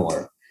 Sidney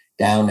Winnower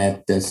down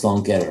at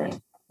Sloan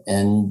Kettering.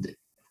 And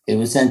it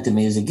was sent to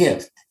me as a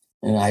gift.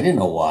 And I didn't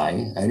know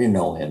why. I didn't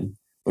know him.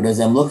 But as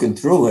I'm looking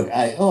through it,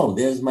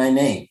 there's my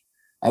name.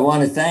 I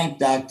want to thank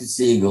Dr.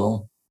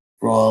 Siegel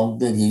for all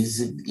that he's,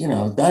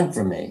 done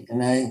for me.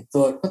 And I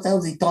thought, what the hell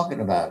is he talking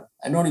about?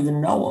 I don't even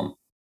know him.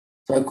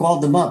 So I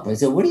called him up. I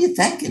said, "What are you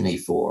thanking me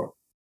for?"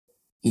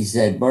 He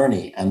said,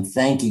 "Bernie, I'm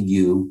thanking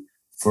you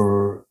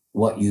for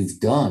what you've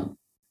done.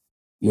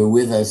 You're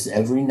with us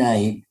every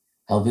night,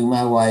 helping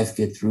my wife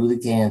get through the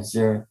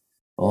cancer,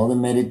 all the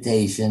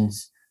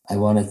meditations. I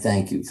want to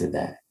thank you for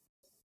that."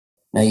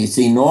 Now, you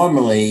see,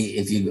 normally,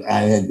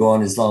 I had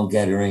gone to Sloan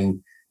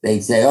Kettering,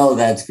 they'd say, oh,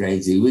 that's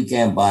crazy. We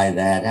can't buy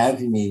that. How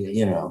can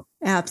you.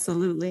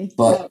 Absolutely.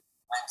 But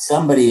when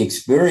somebody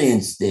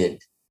experienced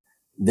it,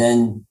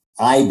 then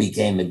I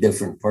became a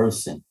different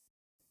person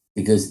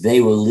because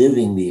they were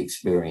living the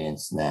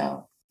experience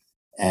now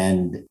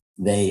and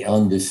they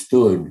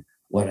understood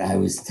what I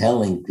was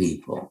telling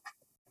people.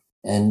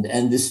 And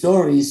the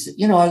stories,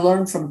 I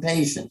learned from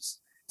patients.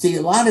 See,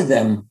 a lot of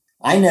them,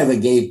 I never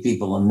gave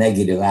people a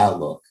negative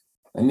outlook.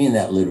 I mean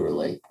that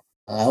literally.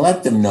 I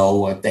let them know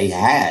what they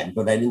had,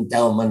 but I didn't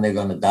tell them when they're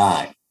going to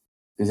die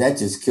because that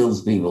just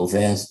kills people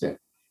faster.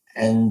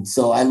 And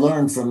so I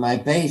learned from my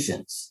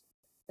patients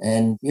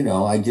and,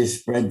 I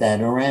just spread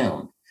that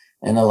around.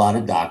 And a lot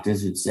of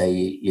doctors would say,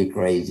 you're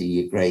crazy,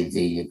 you're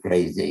crazy, you're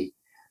crazy.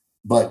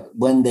 But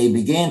when they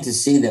began to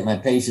see that my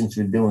patients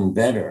were doing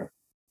better,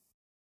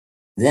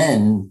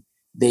 then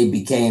they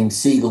became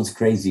Siegel's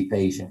crazy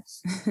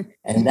patients.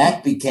 And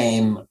that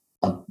became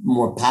a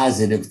more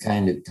positive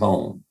kind of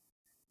tone.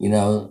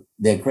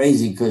 They're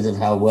crazy because of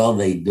how well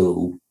they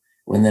do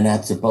when they're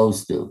not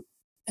supposed to.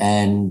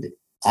 And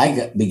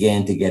I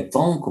began to get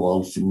phone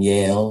calls from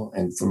Yale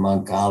and from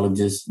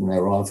oncologists in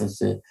their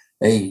offices.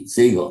 Hey,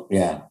 Siegel,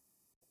 yeah.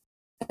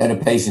 I had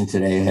a patient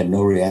today who had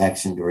no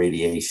reaction to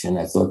radiation.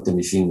 I thought the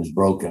machine was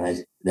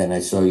broken. Then I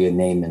saw your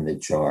name in the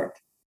chart.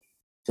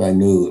 So I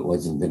knew it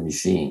wasn't the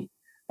machine.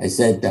 I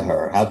said to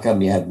her, how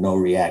come you have no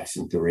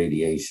reaction to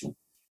radiation?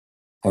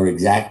 Her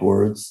exact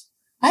words,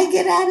 I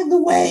get out of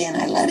the way and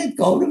I let it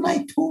go to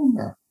my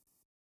tumor.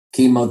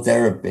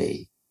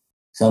 Chemotherapy.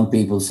 Some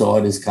people saw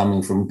it as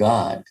coming from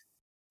God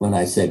when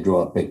I said,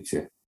 draw a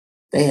picture.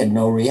 They had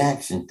no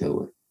reaction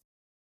to it.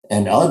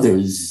 And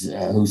others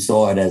who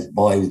saw it as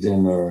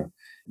poison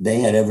they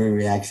had every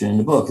reaction in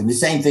the book. And the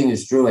same thing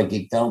is true. I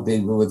keep telling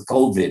people with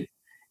COVID,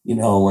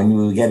 when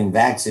we were getting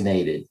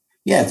vaccinated.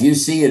 Yeah, if you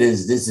see it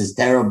as this is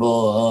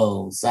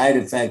terrible, side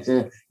effects,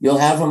 you'll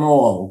have them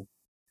all.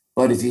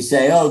 But if you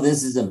say, oh,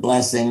 this is a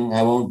blessing,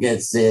 I won't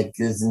get sick,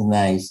 this is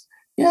nice,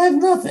 you have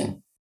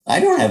nothing. I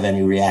don't have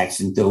any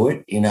reaction to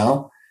it,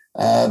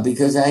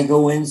 because I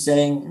go in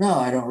saying, no,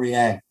 I don't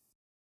react.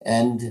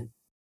 And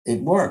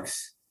it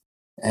works.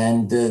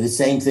 And the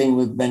same thing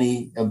with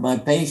many of my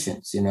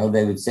patients,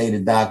 they would say to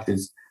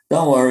doctors,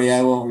 don't worry,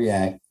 I won't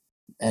react.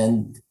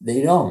 And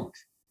they don't.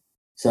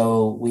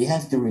 So we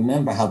have to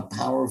remember how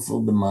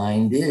powerful the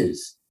mind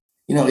is.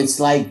 It's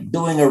like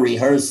doing a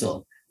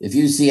rehearsal. If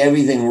you see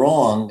everything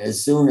wrong,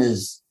 as soon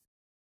as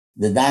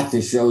the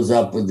doctor shows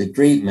up with the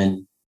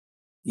treatment,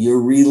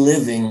 you're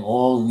reliving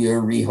all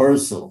your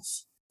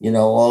rehearsals,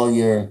 all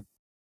your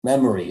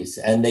memories.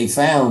 And they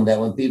found that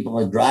when people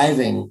are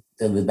driving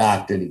to the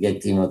doctor to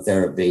get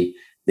chemotherapy,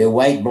 their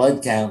white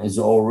blood count is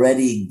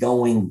already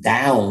going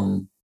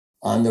down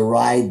on the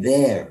ride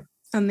there.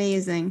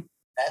 Amazing.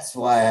 That's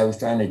why I was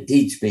trying to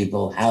teach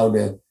people how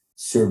to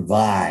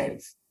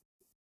survive.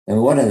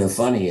 And one of the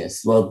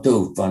funniest,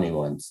 two funny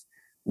ones.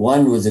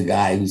 One was a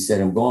guy who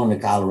said, I'm going to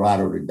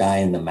Colorado to die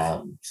in the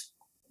mountains.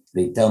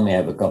 They tell me I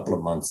have a couple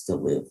of months to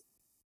live.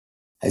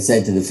 I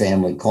said to the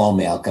family, call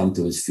me, I'll come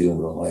to his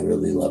funeral. I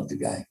really love the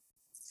guy.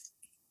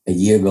 A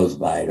year goes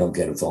by, I don't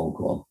get a phone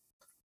call.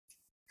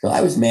 So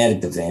I was mad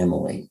at the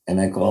family and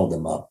I called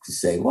them up to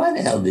say, why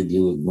the hell did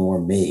you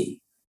ignore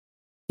me?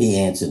 He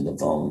answered the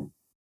phone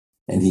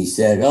and he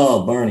said,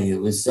 oh, Bernie,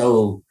 it was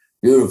so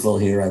beautiful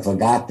here. I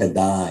forgot to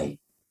die.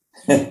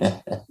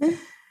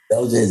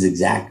 Those are his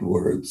exact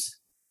words.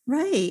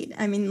 Right.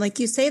 I mean, like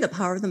you say, the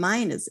power of the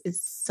mind is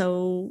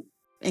so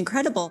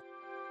incredible.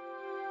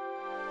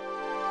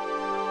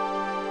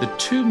 The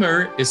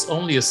tumor is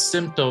only a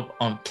symptom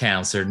of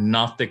cancer,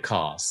 not the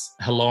cause.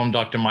 Hello, I'm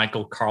Dr.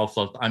 Michael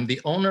Karlfeldt. I'm the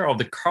owner of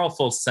the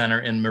Karlfeldt Center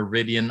in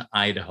Meridian,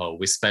 Idaho.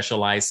 We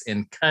specialize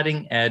in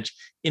cutting-edge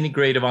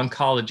integrative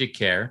oncology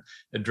care,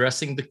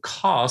 addressing the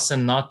cause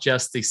and not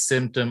just the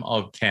symptom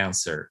of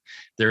cancer.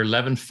 There are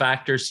 11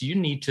 factors you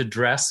need to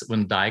address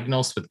when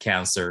diagnosed with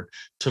cancer.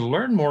 To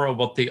learn more of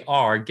what they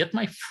are, get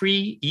my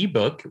free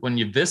ebook when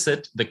you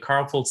visit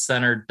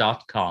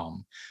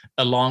thekarlfeldtcenter.com.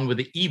 Along with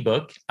the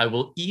ebook, I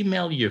will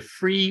email you a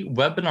free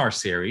webinar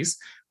series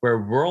where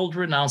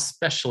world-renowned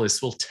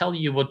specialists will tell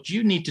you what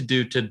you need to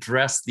do to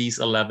address these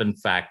 11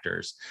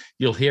 factors.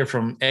 You'll hear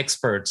from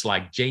experts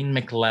like Jane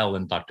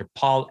McClellan, Dr.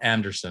 Paul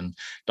Anderson,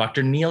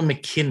 Dr. Neil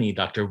McKinney,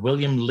 Dr.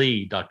 William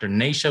Lee, Dr.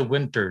 Naisha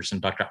Winters, and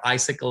Dr.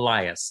 Isaac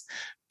Elias.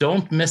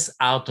 Don't miss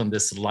out on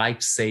this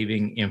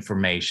life-saving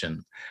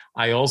information.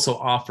 I also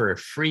offer a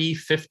free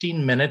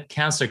 15-minute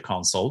cancer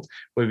consult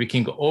where we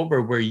can go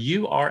over where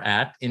you are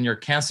at in your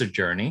cancer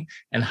journey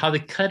and how the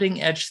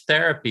cutting-edge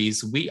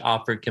therapies we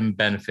offer can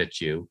benefit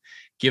you.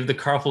 Give the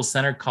Karlfeldt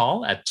Center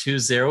call at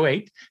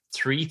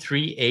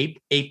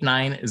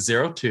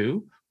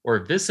 208-338-8902 or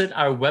visit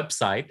our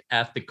website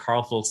at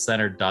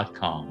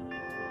thekarlfeldtcenter.com.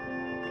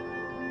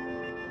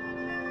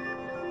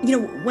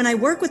 When I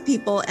work with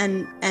people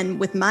and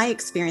with my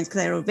experience,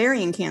 because I had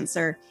ovarian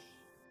cancer,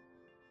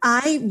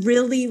 I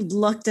really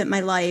looked at my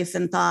life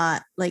and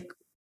thought,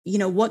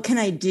 what can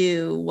I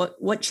do?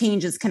 What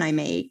changes can I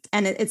make?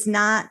 And it's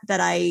not that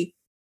I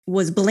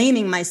was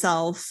blaming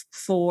myself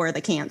for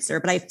the cancer,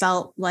 but I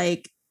felt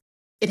like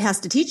it has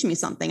to teach me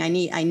something. I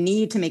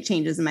need to make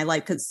changes in my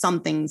life because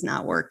something's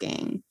not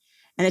working.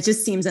 And it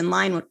just seems in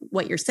line with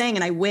what you're saying.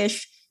 And I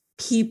wish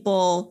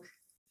people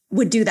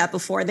would do that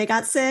before they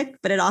got sick,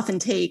 but it often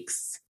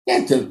takes.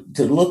 Yeah,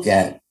 to look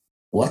at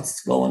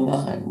what's going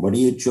on. What are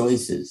your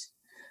choices?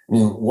 I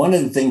mean, one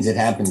of the things that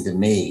happened to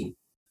me,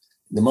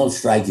 the most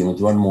striking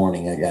was one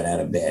morning I got out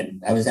of bed.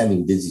 I was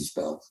having dizzy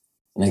spells.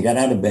 And I got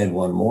out of bed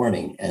one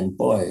morning and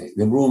boy,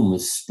 the room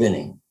was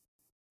spinning,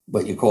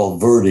 what you call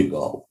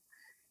vertigo.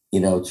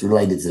 It's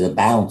related to the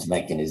balance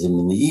mechanism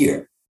in the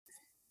ear.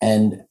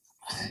 And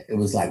it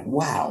was like,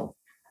 wow.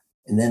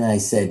 And then I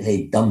said,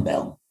 hey,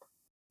 dumbbell,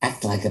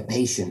 act like a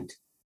patient.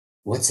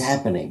 What's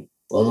happening?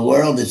 Well, the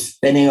world is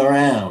spinning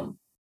around.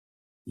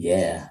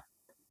 Yeah,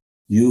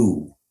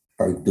 you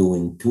are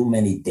doing too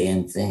many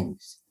damn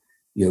things.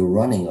 You're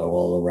running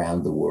all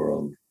around the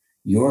world.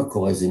 You're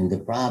causing the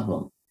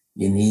problem.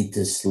 You need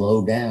to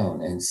slow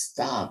down and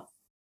stop.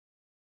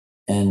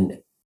 And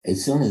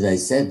as soon as I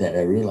said that,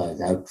 I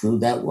realized how true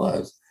that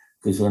was.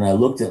 Because when I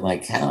looked at my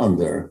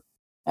calendar,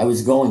 I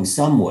was going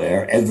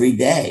somewhere every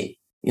day.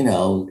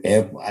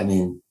 At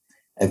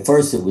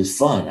first it was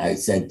fun. I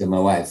said to my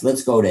wife,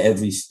 let's go to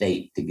every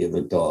state to give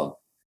a talk.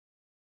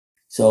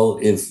 So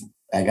if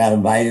I got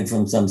invited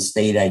from some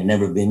state I'd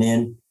never been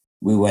in,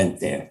 we went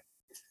there.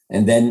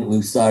 And then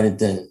we started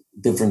to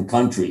different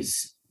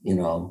countries,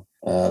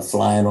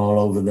 flying all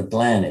over the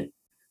planet.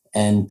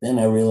 And then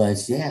I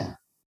realized, yeah,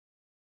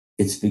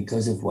 it's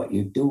because of what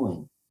you're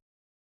doing.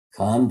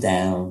 Calm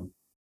down,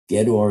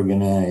 get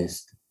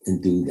organized,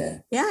 and do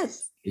that.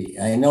 Yes.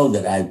 I know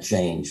that I've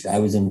changed. I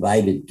was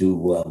invited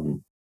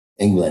to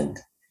England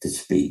to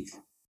speak.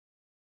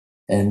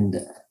 And,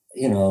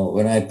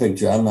 when I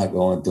picture, I'm not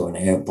going to an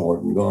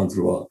airport and going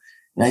through all.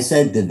 And I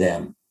said to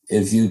them,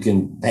 if you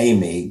can pay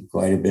me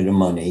quite a bit of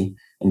money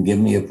and give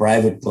me a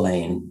private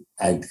plane,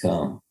 I'd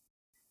come.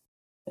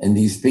 And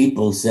these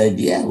people said,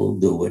 yeah, we'll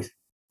do it.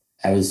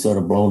 I was sort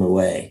of blown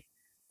away.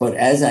 But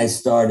as I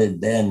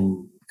started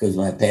then, because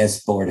my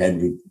passport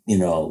had,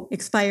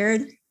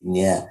 expired.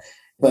 Yeah.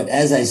 But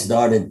as I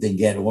started to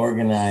get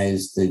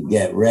organized, to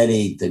get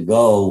ready to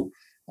go,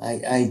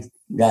 I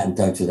got in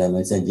touch with them.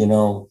 I said,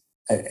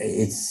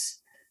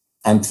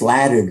 I'm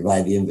flattered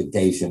by the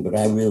invitation, but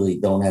I really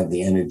don't have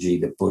the energy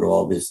to put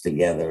all this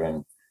together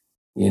and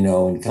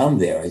come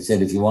there. I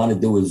said, if you want to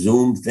do a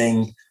Zoom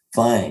thing,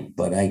 fine,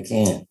 but I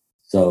can't.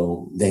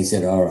 So they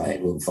said, all right,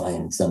 we'll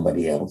find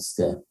somebody else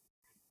to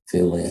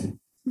fill in.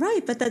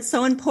 Right. But that's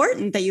so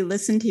important that you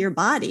listen to your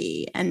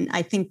body. And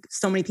I think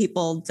so many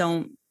people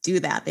don't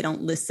do that. They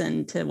don't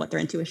listen to what their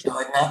intuition is.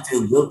 So I did not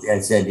feel guilty. I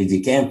said, if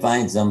you can't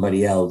find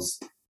somebody else,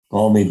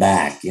 call me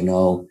back,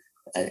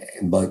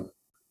 but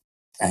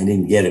I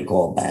didn't get a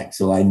call back.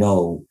 So I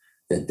know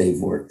that they've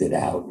worked it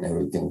out and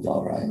everything's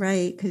all right.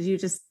 Right. Because you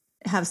just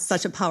have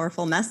such a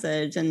powerful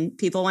message and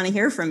people want to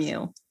hear from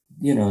you.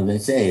 They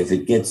say if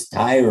it gets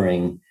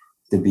tiring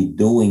to be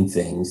doing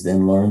things,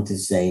 then learn to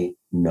say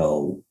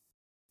no.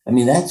 I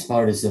mean, that's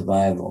part of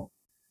survival.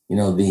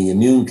 The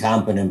immune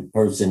competent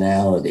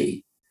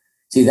personality.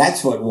 See,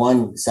 that's what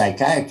one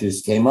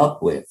psychiatrist came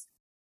up with,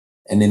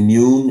 an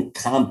immune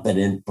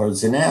competent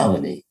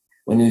personality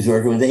when he was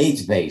working with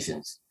AIDS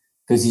patients.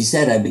 Because he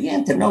said, I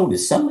began to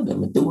notice some of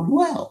them are doing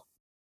well.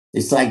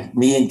 It's like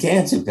me and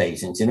cancer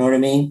patients, you know what I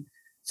mean?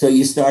 So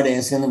you start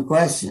asking them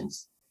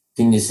questions.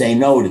 Can you say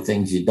no to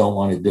things you don't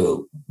want to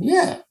do?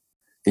 Yeah.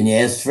 Can you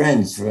ask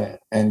friends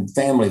and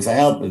family for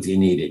help if you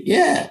need it?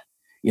 Yeah.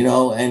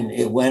 And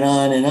it went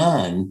on and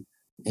on.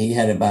 He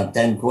had about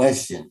 10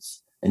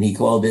 questions and he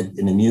called it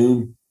an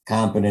immune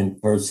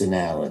competent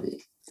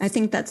personality. I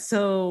think that's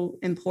so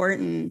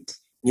important.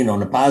 In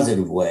a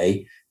positive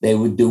way, they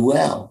would do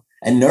well.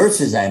 And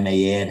nurses, I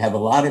may add, have a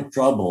lot of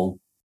trouble.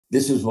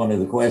 This was one of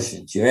the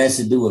questions. You're asked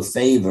to do a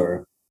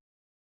favor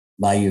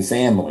by your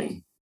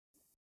family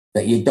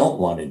that you don't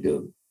want to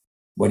do.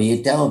 What do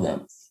you tell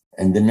them?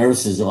 And the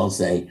nurses all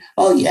say,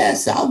 oh,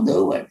 yes, I'll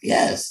do it.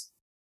 Yes.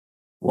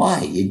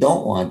 Why? You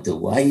don't want to.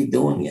 Why are you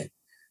doing it?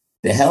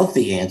 The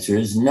healthy answer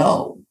is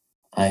no.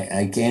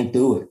 I can't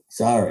do it.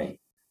 Sorry.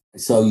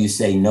 So you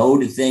say no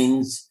to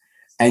things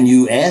and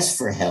you ask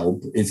for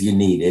help if you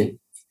need it,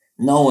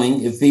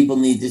 knowing if people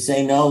need to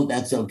say no,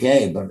 that's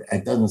okay. But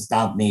it doesn't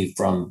stop me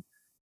from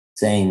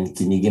saying,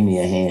 can you give me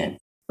a hand?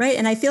 Right.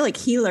 And I feel like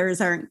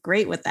healers aren't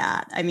great with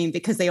that. I mean,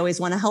 because they always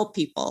want to help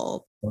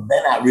people. Well,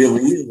 they're not real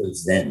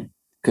healers then,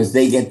 because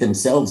they get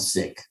themselves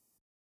sick.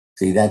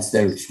 See, that's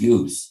their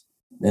excuse.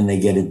 Then they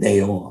get a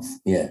day off.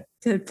 Yeah.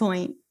 Good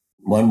point.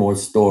 One more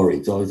story.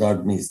 It's always hard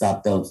for me to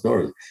stop telling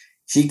stories.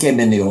 She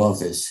came in the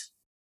office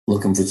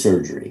looking for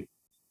surgery.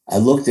 I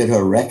looked at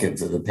her record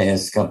for the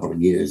past couple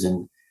of years,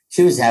 and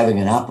she was having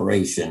an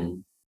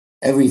operation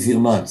every few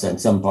months on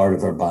some part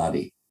of her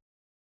body.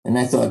 And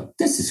I thought,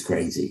 this is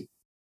crazy.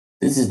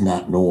 This is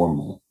not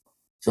normal.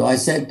 So I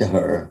said to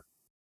her,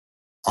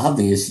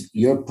 obvious,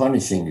 you're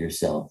punishing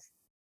yourself.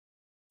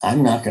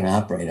 I'm not going to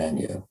operate on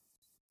you.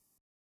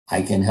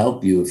 I can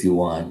help you if you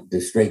want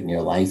to straighten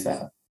your life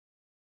out.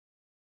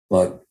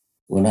 But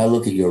when I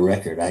look at your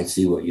record, I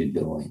see what you're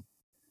doing.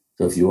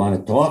 So if you want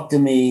to talk to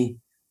me,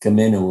 come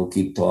in and we'll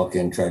keep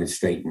talking, try to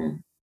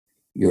straighten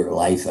your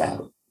life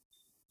out.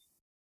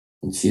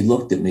 And she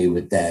looked at me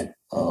with that,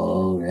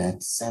 oh,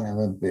 that son of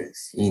a bitch.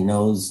 He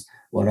knows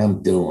what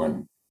I'm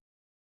doing,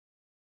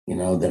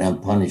 that I'm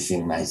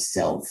punishing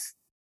myself.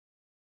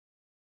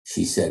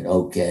 She said,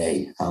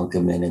 okay, I'll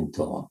come in and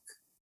talk.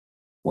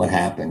 What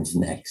happens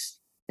next?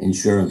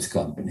 Insurance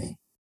company,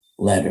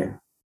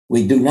 letter.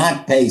 We do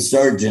not pay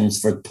surgeons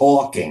for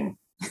talking.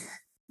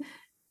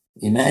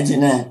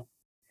 Imagine that.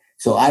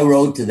 So I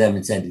wrote to them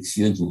and said,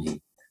 excuse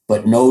me,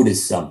 but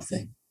notice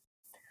something.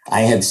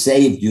 I have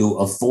saved you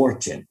a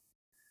fortune.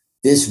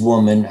 This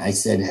woman, I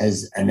said,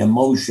 has an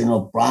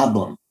emotional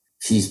problem.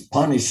 She's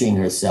punishing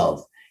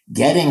herself,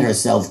 getting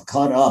herself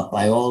cut up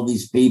by all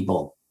these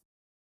people.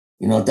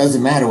 It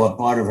doesn't matter what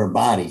part of her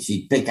body.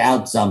 She'd pick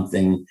out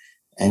something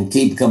and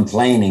keep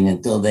complaining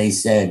until they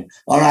said,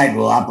 all right,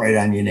 we'll operate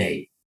on your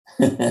knee.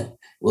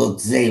 We'll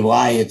say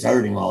why it's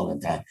hurting all the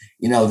time.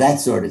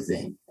 That sort of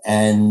thing.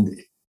 And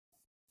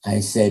I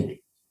said,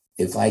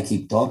 if I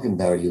keep talking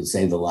to her, you'll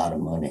save a lot of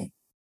money.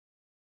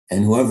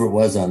 And whoever it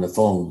was on the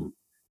phone,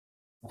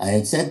 I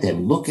had said to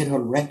him, look at her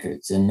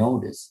records and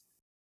notice.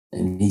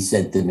 And he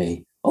said to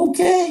me,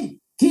 okay,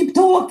 keep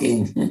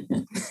talking.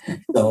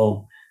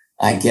 So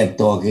I kept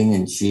talking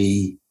and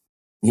she,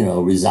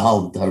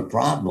 resolved her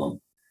problem.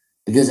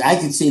 Because I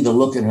could see the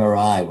look in her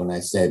eye when I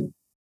said,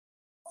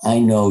 I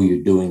know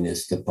you're doing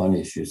this to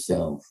punish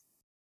yourself.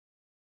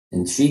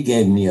 And she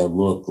gave me a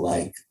look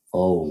like,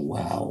 oh,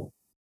 wow,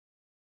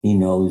 he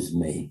knows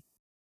me.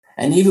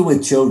 And even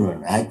with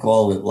children, I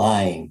call it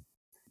lying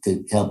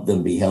to help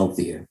them be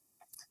healthier.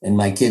 And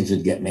my kids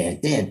would get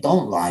mad. Dad,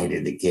 don't lie to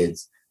the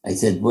kids. I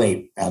said,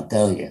 wait, I'll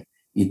tell you.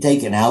 You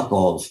take an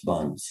alcohol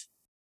sponge.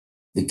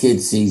 The kid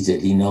sees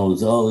it. He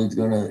knows, oh, he's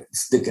going to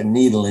stick a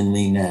needle in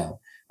me now.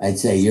 I'd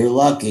say, you're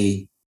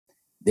lucky.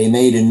 They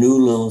made a new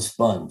little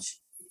sponge.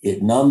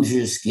 It numbs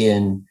your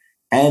skin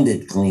and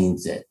it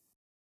cleans it.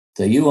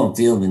 So you won't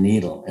feel the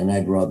needle. And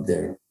I'd rub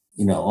their,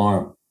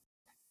 arm.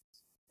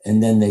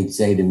 And then they'd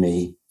say to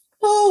me,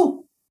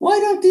 oh, why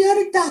don't the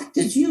other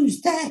doctors use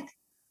that?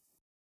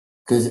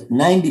 Because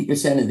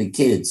 90% of the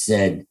kids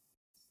said,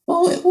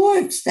 oh, it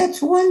works.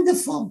 That's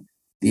wonderful.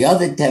 The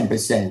other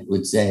 10%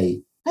 would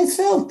say, I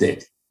felt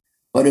it,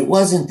 but it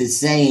wasn't the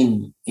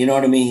same,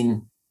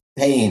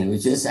 pain. It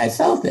was just, I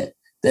felt it.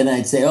 Then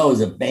I'd say, oh, it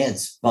was a bad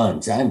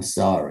sponge. I'm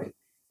sorry.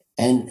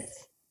 And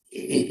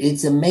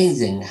it's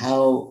amazing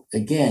how,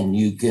 again,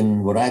 you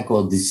can, what I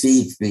call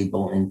deceive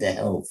people into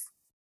health,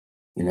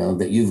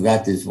 that you've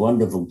got this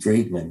wonderful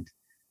treatment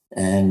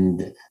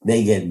and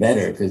they get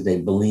better because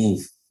they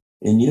believe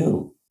in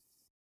you.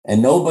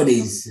 And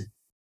nobody's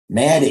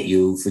mad at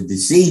you for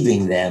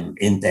deceiving them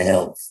into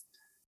health,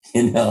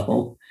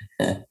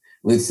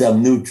 with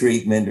some new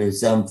treatment or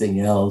something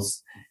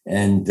else,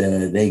 and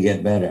they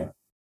get better.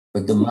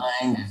 But the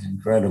mind is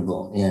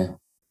incredible.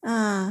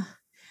 Yeah.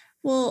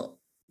 Well,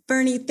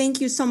 Bernie,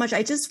 thank you so much.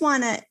 I just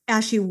want to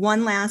ask you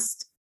one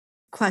last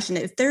question.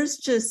 If there's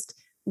just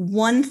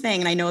one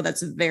thing, and I know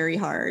that's very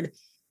hard,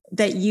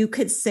 that you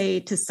could say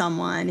to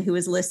someone who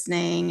is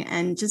listening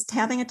and just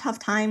having a tough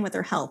time with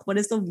their health, what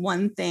is the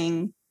one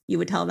thing you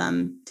would tell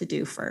them to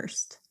do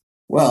first?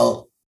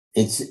 Well,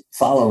 it's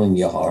following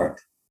your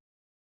heart.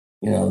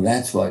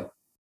 That's what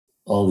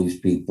all these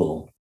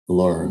people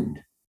learned.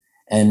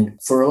 And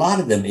for a lot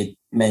of them, it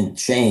meant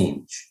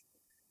change.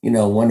 When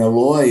a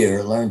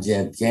lawyer learns you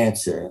have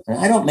cancer, and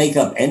I don't make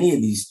up any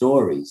of these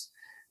stories.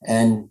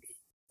 And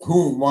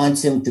who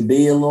wants him to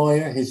be a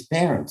lawyer? His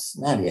parents,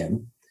 not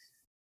him.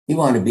 He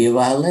wanted to be a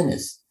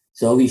violinist.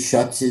 So he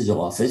shuts his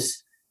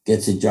office,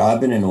 gets a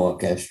job in an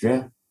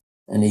orchestra,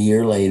 and a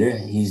year later,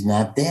 he's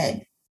not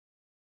dead.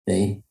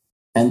 See?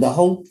 And the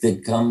hope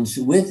that comes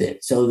with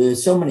it. So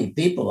there's so many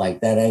people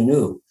like that I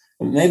knew.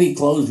 Maybe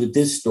close with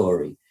this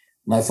story.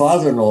 My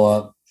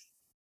father-in-law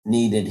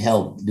needed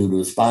help due to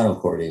a spinal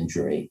cord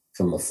injury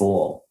from a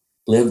fall,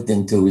 lived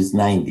into his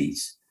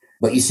 90s.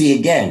 But you see,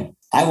 again,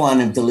 I want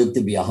him to live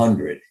to be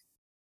 100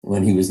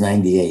 when he was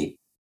 98.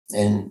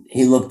 And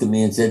he looked at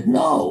me and said,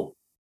 no,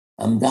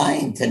 I'm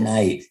dying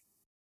tonight.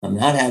 I'm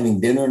not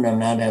having dinner and I'm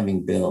not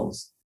having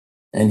bills.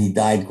 And he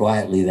died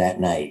quietly that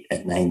night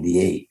at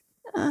 98.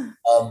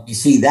 You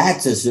see,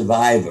 that's a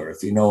survivor,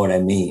 if you know what I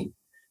mean,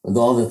 with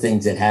all the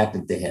things that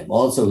happened to him.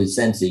 Also, his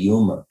sense of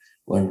humor.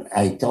 When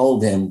I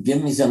told him,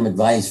 give me some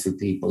advice for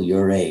people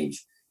your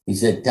age, he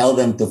said, tell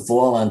them to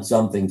fall on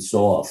something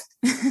soft,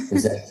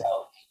 because that's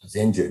how he was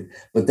injured.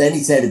 But then he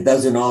said, it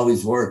doesn't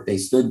always work. They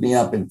stood me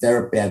up in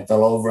therapy. I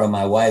fell over on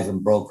my wife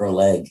and broke her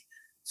leg.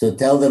 So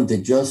tell them to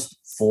just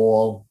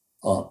fall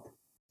up.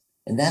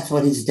 And that's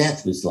what his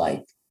death was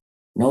like.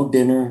 No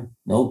dinner,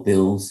 no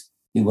pills.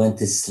 He went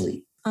to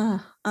sleep.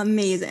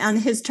 Amazing. On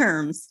his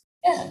terms.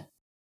 Yeah.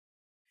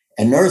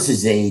 A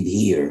nurse's aide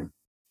here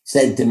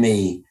said to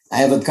me, I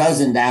have a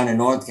cousin down in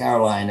North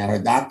Carolina.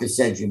 Her doctor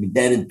said she'll be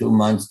dead in 2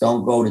 months.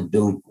 Don't go to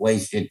Duke.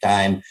 Waste your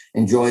time.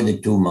 Enjoy the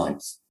 2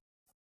 months.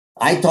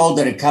 I told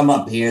her to come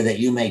up here, that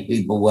you make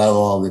people well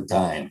all the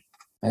time.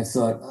 I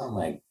thought, oh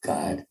my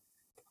God.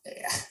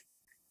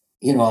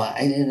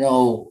 I didn't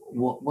know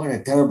what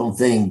a terrible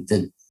thing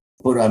to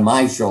put on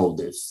my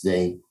shoulders.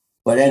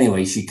 But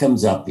anyway, she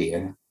comes up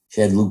here.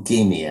 She had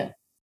leukemia,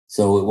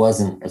 so it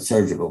wasn't a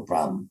surgical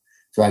problem.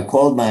 So I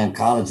called my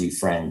oncology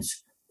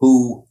friends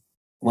who,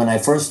 when I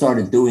first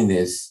started doing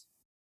this,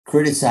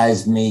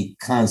 criticized me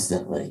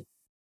constantly.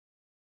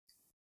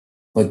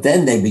 But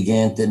then they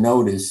began to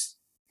notice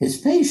his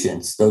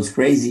patients, those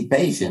crazy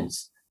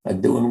patients, are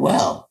doing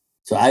well.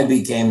 So I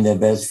became their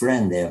best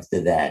friend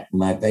after that,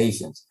 my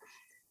patients.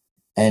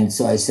 And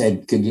so I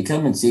said, could you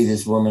come and see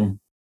this woman?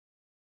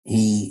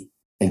 He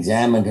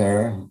examined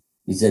her.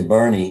 He said,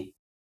 Bernie,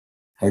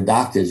 her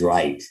doctor's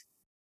right.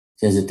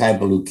 She has a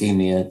type of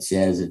leukemia. She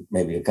has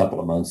maybe a couple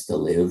of months to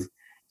live,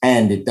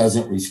 and it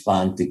doesn't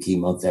respond to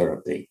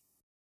chemotherapy.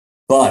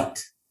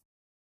 But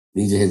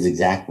these are his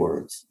exact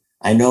words.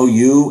 I know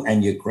you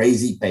and your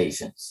crazy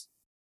patients,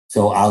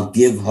 so I'll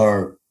give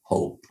her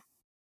hope.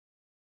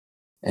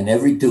 And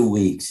every 2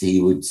 weeks,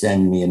 he would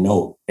send me a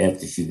note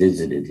after she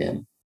visited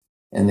him.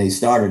 And they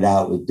started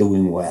out with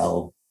doing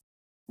well,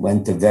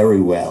 went to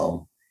very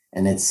well.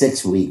 And at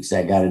 6 weeks,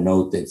 I got a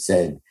note that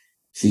said,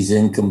 she's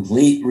in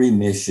complete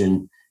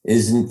remission.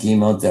 Isn't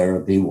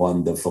chemotherapy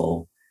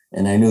wonderful?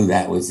 And I knew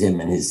that was him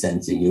and his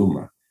sense of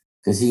humor,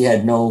 because he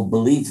had no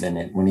belief in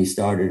it when he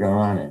started her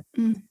on it.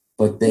 Mm.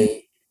 But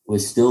they were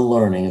still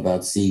learning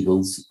about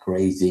Siegel's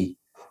crazy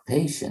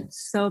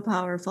patients. So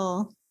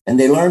powerful. And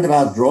they learned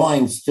about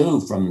drawings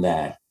too from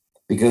that,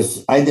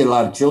 because I did a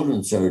lot of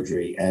children's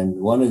surgery, and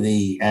one of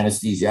the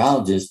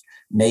anesthesiologists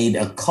made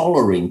a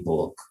coloring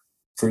book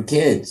for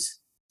kids.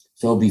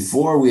 So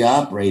before we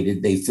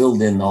operated, they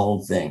filled in the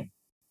whole thing.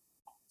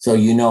 So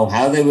you know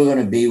how they were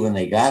going to be when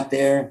they got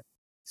there,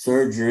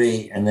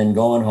 surgery, and then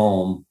going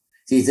home.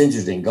 See, it's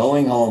interesting.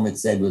 Going home, it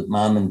said with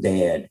mom and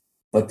dad,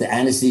 but the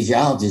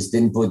anesthesiologist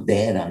didn't put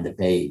dad on the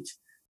page,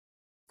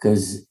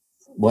 because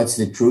what's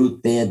the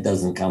truth? Dad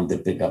doesn't come to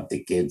pick up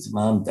the kids.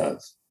 Mom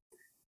does.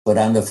 But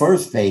on the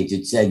first page,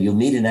 it said, you'll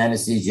meet an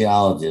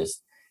anesthesiologist.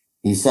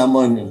 He's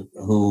someone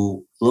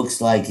who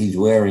looks like he's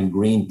wearing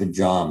green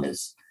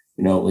pajamas.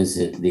 It was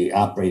the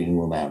operating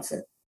room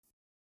outfit.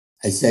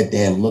 I said to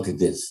him, look at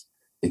this.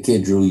 The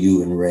kid drew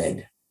you in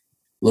red.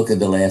 Look at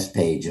the last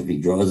page. If he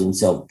draws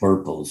himself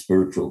purple,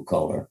 spiritual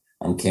color,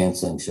 I'm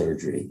canceling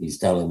surgery. He's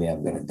telling me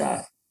I'm going to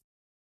die.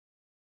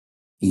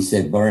 He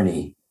said,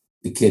 Bernie,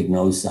 the kid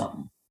knows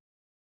something.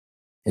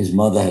 His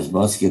mother has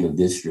muscular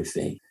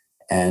dystrophy,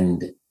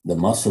 and the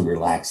muscle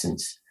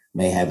relaxants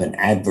may have an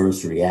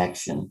adverse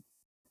reaction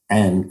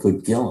and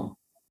could kill him.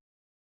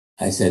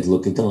 I said,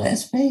 look at the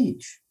last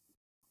page.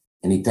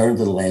 And he turned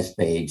to the last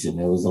page, and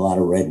there was a lot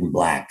of red and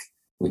black,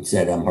 which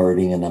said, I'm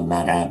hurting and I'm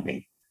not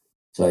happy.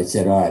 So I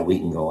said, all right, we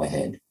can go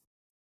ahead.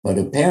 But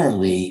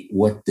apparently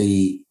what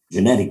the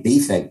genetic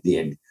defect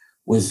did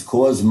was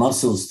cause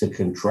muscles to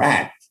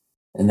contract,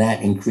 and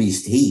that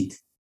increased heat.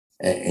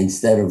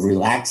 Instead of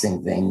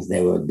relaxing things,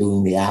 they were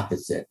doing the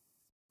opposite.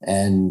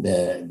 And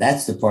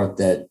that's the part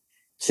that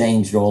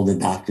changed all the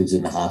doctors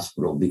in the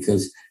hospital,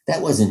 because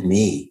that wasn't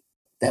me.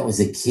 That was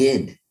a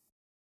kid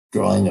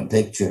drawing a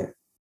picture.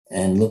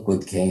 And look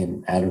what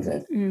came out of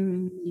it.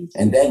 Mm-hmm.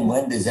 And then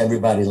when does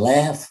everybody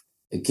laugh?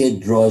 The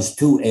kid draws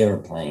 2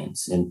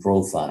 airplanes in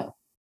profile.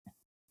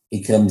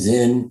 He comes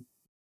in.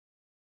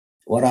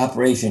 What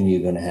operation are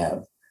you going to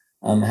have?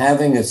 I'm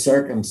having a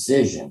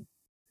circumcision.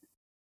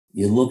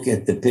 You look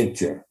at the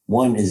picture.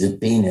 One is a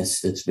penis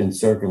that's been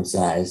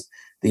circumcised.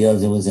 The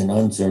other was an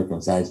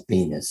uncircumcised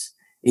penis,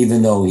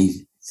 even though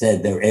he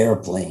said they're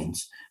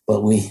airplanes.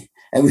 But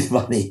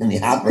everybody in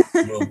the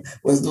operating room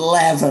was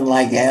laughing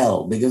like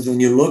hell, because when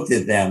you looked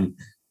at them,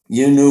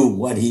 you knew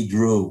what he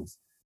drew.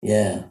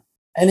 Yeah.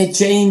 And it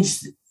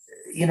changed,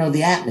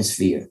 the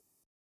atmosphere.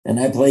 And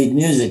I played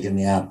music in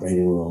the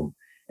operating room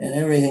and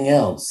everything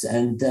else.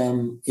 And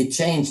it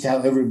changed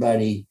how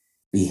everybody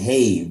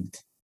behaved.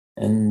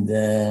 And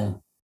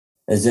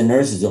as the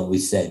nurses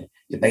always said,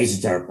 your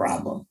patients are a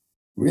problem.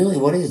 Really?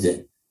 What is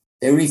it?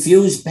 They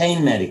refuse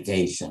pain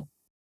medication.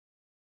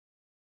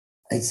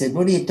 I said,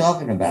 what are you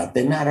talking about?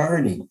 They're not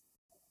hurting.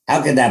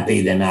 How could that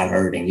be? They're not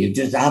hurting. You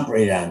just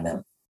operate on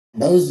them.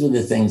 Those were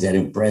the things that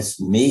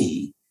impressed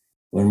me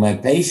when my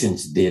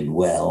patients did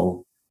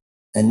well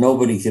and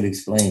nobody could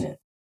explain it.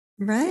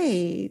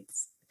 Right.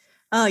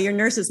 Oh, your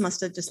nurses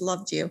must have just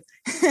loved you.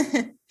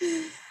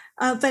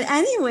 But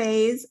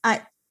anyways,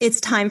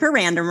 it's time for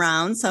random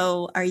round.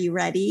 So are you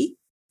ready?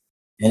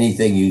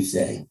 Anything you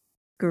say.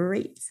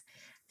 Great.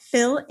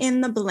 Fill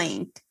in the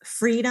blank.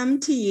 Freedom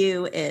to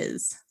you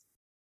is?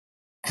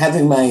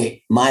 Having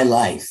my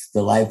life,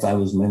 the life I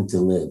was meant to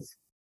live.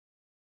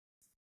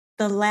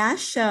 The last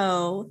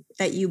show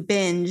that you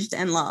binged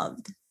and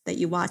loved, that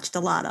you watched a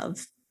lot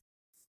of?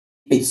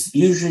 It's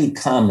usually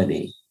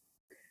comedy.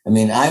 I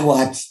mean, I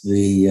watched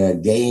the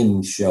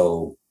game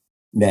show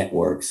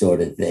network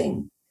sort of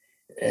thing.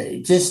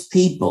 Just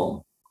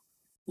people,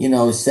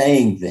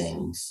 saying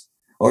things.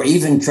 or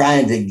even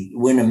trying to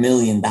win $1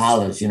 million,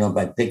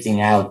 by picking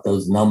out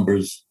those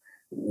numbers,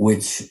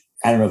 which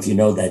I don't know if you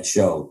know that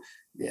show.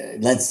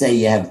 Let's say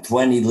you have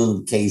 20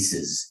 little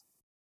cases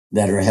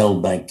that are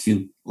held by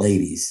cute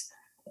ladies,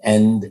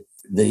 and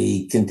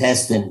the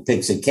contestant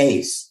picks a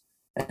case.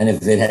 And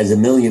if it has $1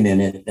 million in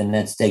it, then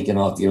that's taken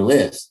off your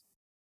list.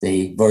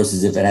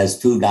 Versus if it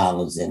has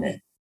 $2 in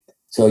it.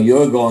 So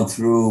you're going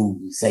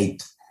through, say,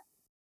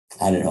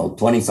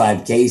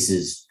 25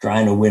 cases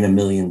trying to win $1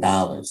 million,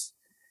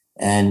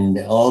 and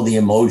all the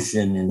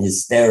emotion and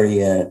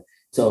hysteria.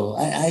 So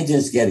I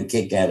just get a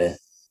kick out of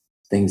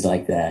things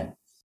like that.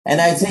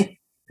 And I think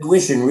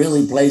tuition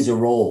really plays a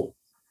role.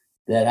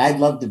 That I'd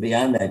love to be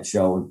on that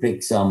show and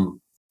pick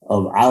some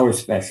of our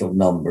special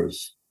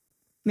numbers.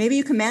 Maybe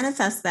you can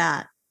manifest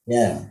that.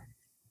 Yeah.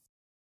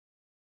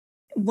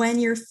 When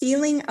you're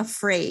feeling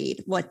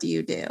afraid, what do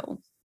you do?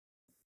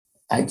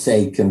 I'd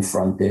say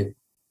confront it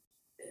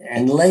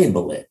and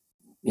label it.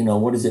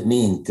 What does it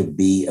mean to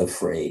be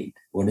afraid?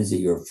 What is it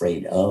you're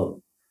afraid of?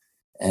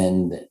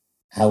 And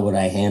how would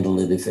I handle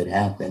it if it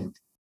happened?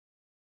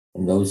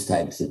 And those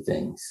types of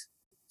things.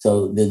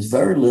 So there's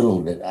very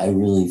little that I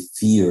really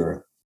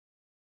fear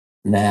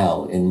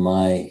now in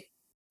my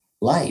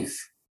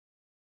life.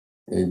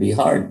 It'd be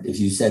hard if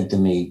you said to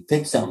me,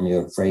 pick something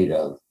you're afraid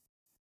of.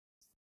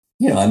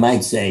 I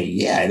might say,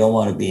 yeah, I don't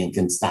want to be in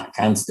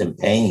constant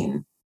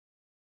pain.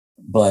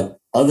 But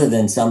other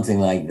than something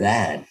like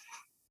that,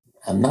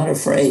 I'm not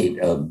afraid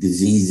of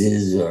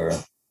diseases or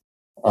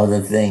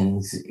other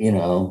things.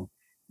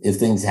 If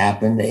things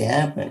happen, they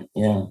happen.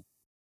 Yeah.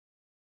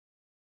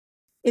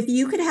 If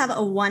you could have a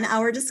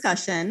 1-hour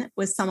discussion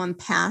with someone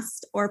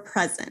past or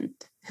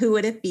present, who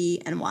would it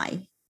be and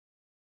why?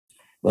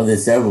 Well,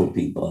 there's several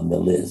people on the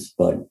list,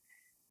 but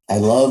I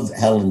love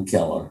Helen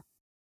Keller,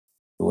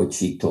 what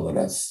she taught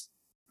us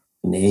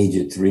from the age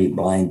of 3,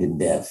 blind and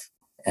deaf,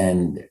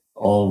 and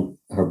all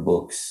her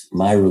books,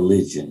 My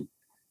Religion.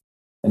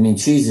 I mean,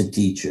 she's a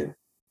teacher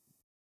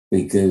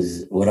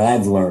because what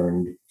I've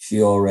learned,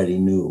 she already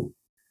knew.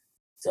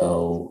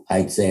 So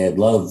I'd say I'd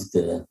love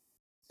to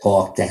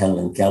talk to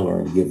Helen Keller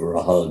and give her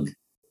a hug.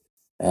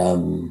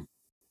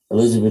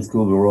 Elizabeth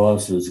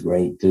Kubler-Ross was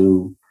great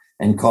too.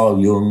 And Carl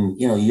Jung,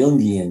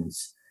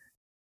 Jungians.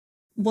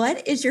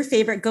 What is your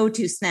favorite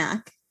go-to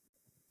snack?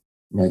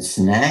 My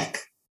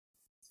snack?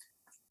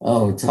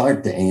 Oh, it's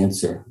hard to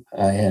answer.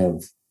 I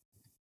have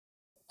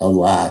a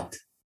lot.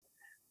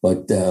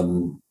 But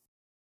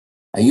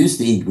I used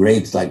to eat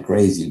grapes like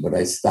crazy, but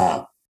I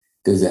stopped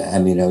because, I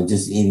was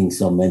just eating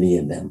so many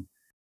of them.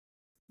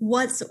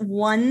 What's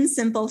one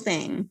simple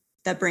thing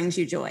that brings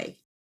you joy?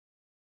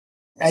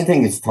 I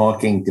think it's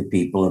talking to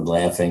people and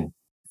laughing,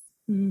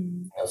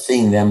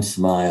 seeing them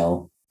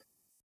smile.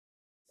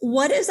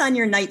 What is on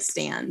your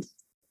nightstand?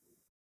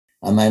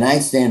 On my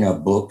nightstand are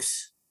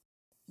books,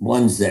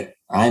 ones that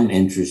I'm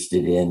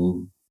interested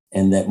in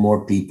and that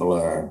more people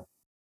are,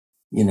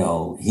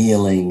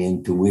 healing,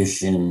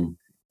 intuition,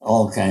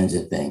 all kinds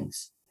of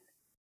things.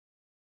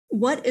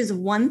 What is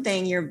one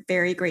thing you're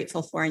very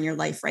grateful for in your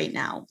life right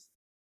now?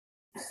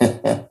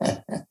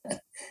 The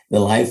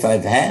life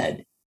I've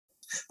had.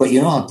 But,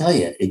 I'll tell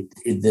you,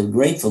 the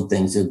grateful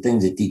things are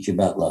things that teach you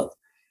about love.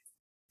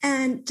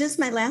 And just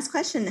my last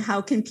question,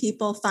 how can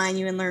people find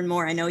you and learn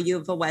more? I know you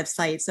have a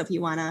website, so if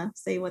you want to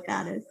say what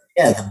that is.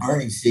 Yeah, the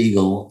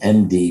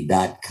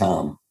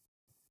BernieSiegelMD.com.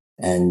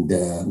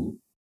 And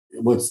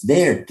what's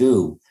there,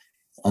 too,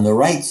 on the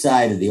right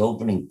side of the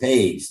opening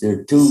page, there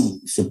are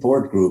 2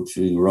 support groups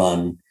we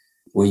run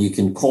where you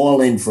can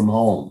call in from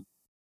home.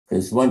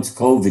 Because once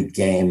COVID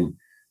came,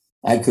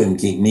 I couldn't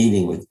keep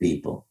meeting with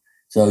people.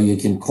 So you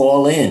can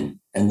call in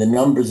and the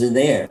numbers are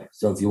there.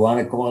 So if you want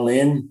to call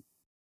in,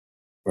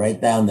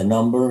 write down the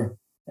number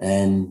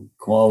and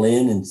call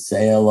in and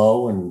say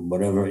hello and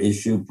whatever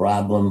issue,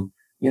 problem,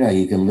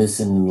 you can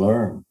listen and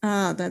learn.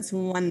 Oh, that's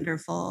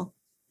wonderful.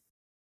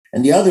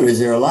 And the other is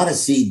there are a lot of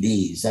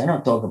CDs. I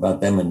don't talk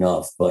about them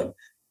enough, but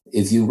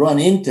if you run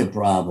into a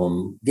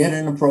problem, get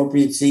an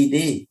appropriate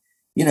CD,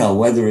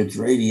 whether it's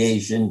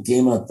radiation,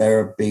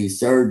 chemotherapy,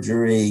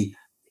 surgery,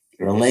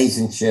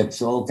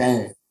 relationships, all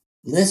kinds.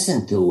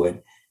 Listen to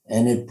it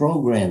and it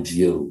programs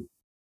you.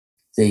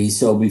 See,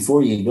 so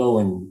before you go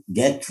and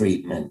get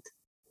treatment,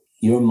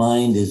 your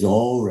mind is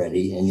all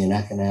ready and you're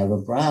not going to have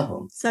a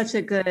problem. Such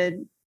a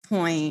good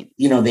point.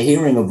 They're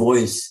hearing a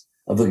voice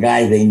of a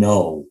guy they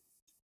know.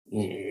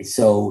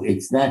 So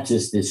it's not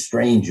just a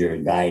stranger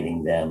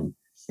guiding them.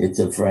 It's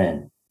a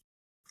friend.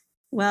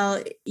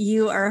 Well,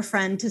 you are a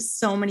friend to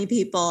so many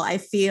people. I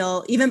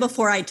feel even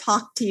before I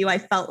talked to you, I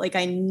felt like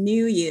I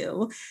knew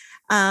you.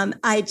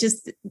 I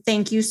just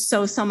thank you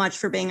so much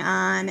for being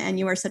on, and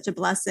you are such a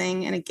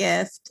blessing and a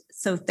gift.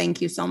 So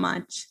thank you so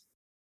much.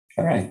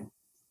 All right.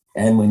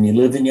 And when you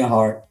live in your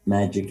heart,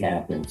 magic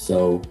happens.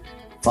 So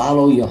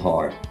follow your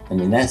heart.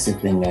 That's the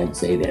thing I'd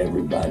say to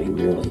everybody,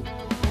 really.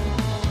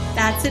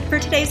 That's it for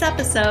today's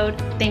episode.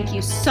 Thank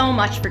you so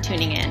much for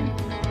tuning in.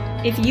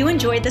 If you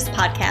enjoyed this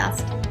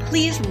podcast,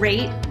 please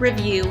rate,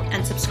 review,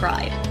 and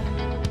subscribe.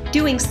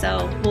 Doing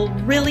so will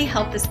really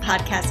help this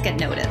podcast get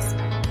noticed.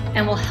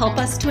 and will help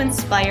us to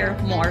inspire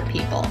more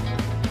people.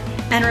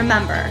 And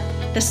remember,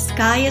 the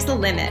sky is the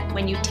limit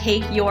when you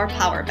take your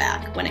power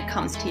back when it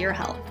comes to your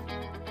health.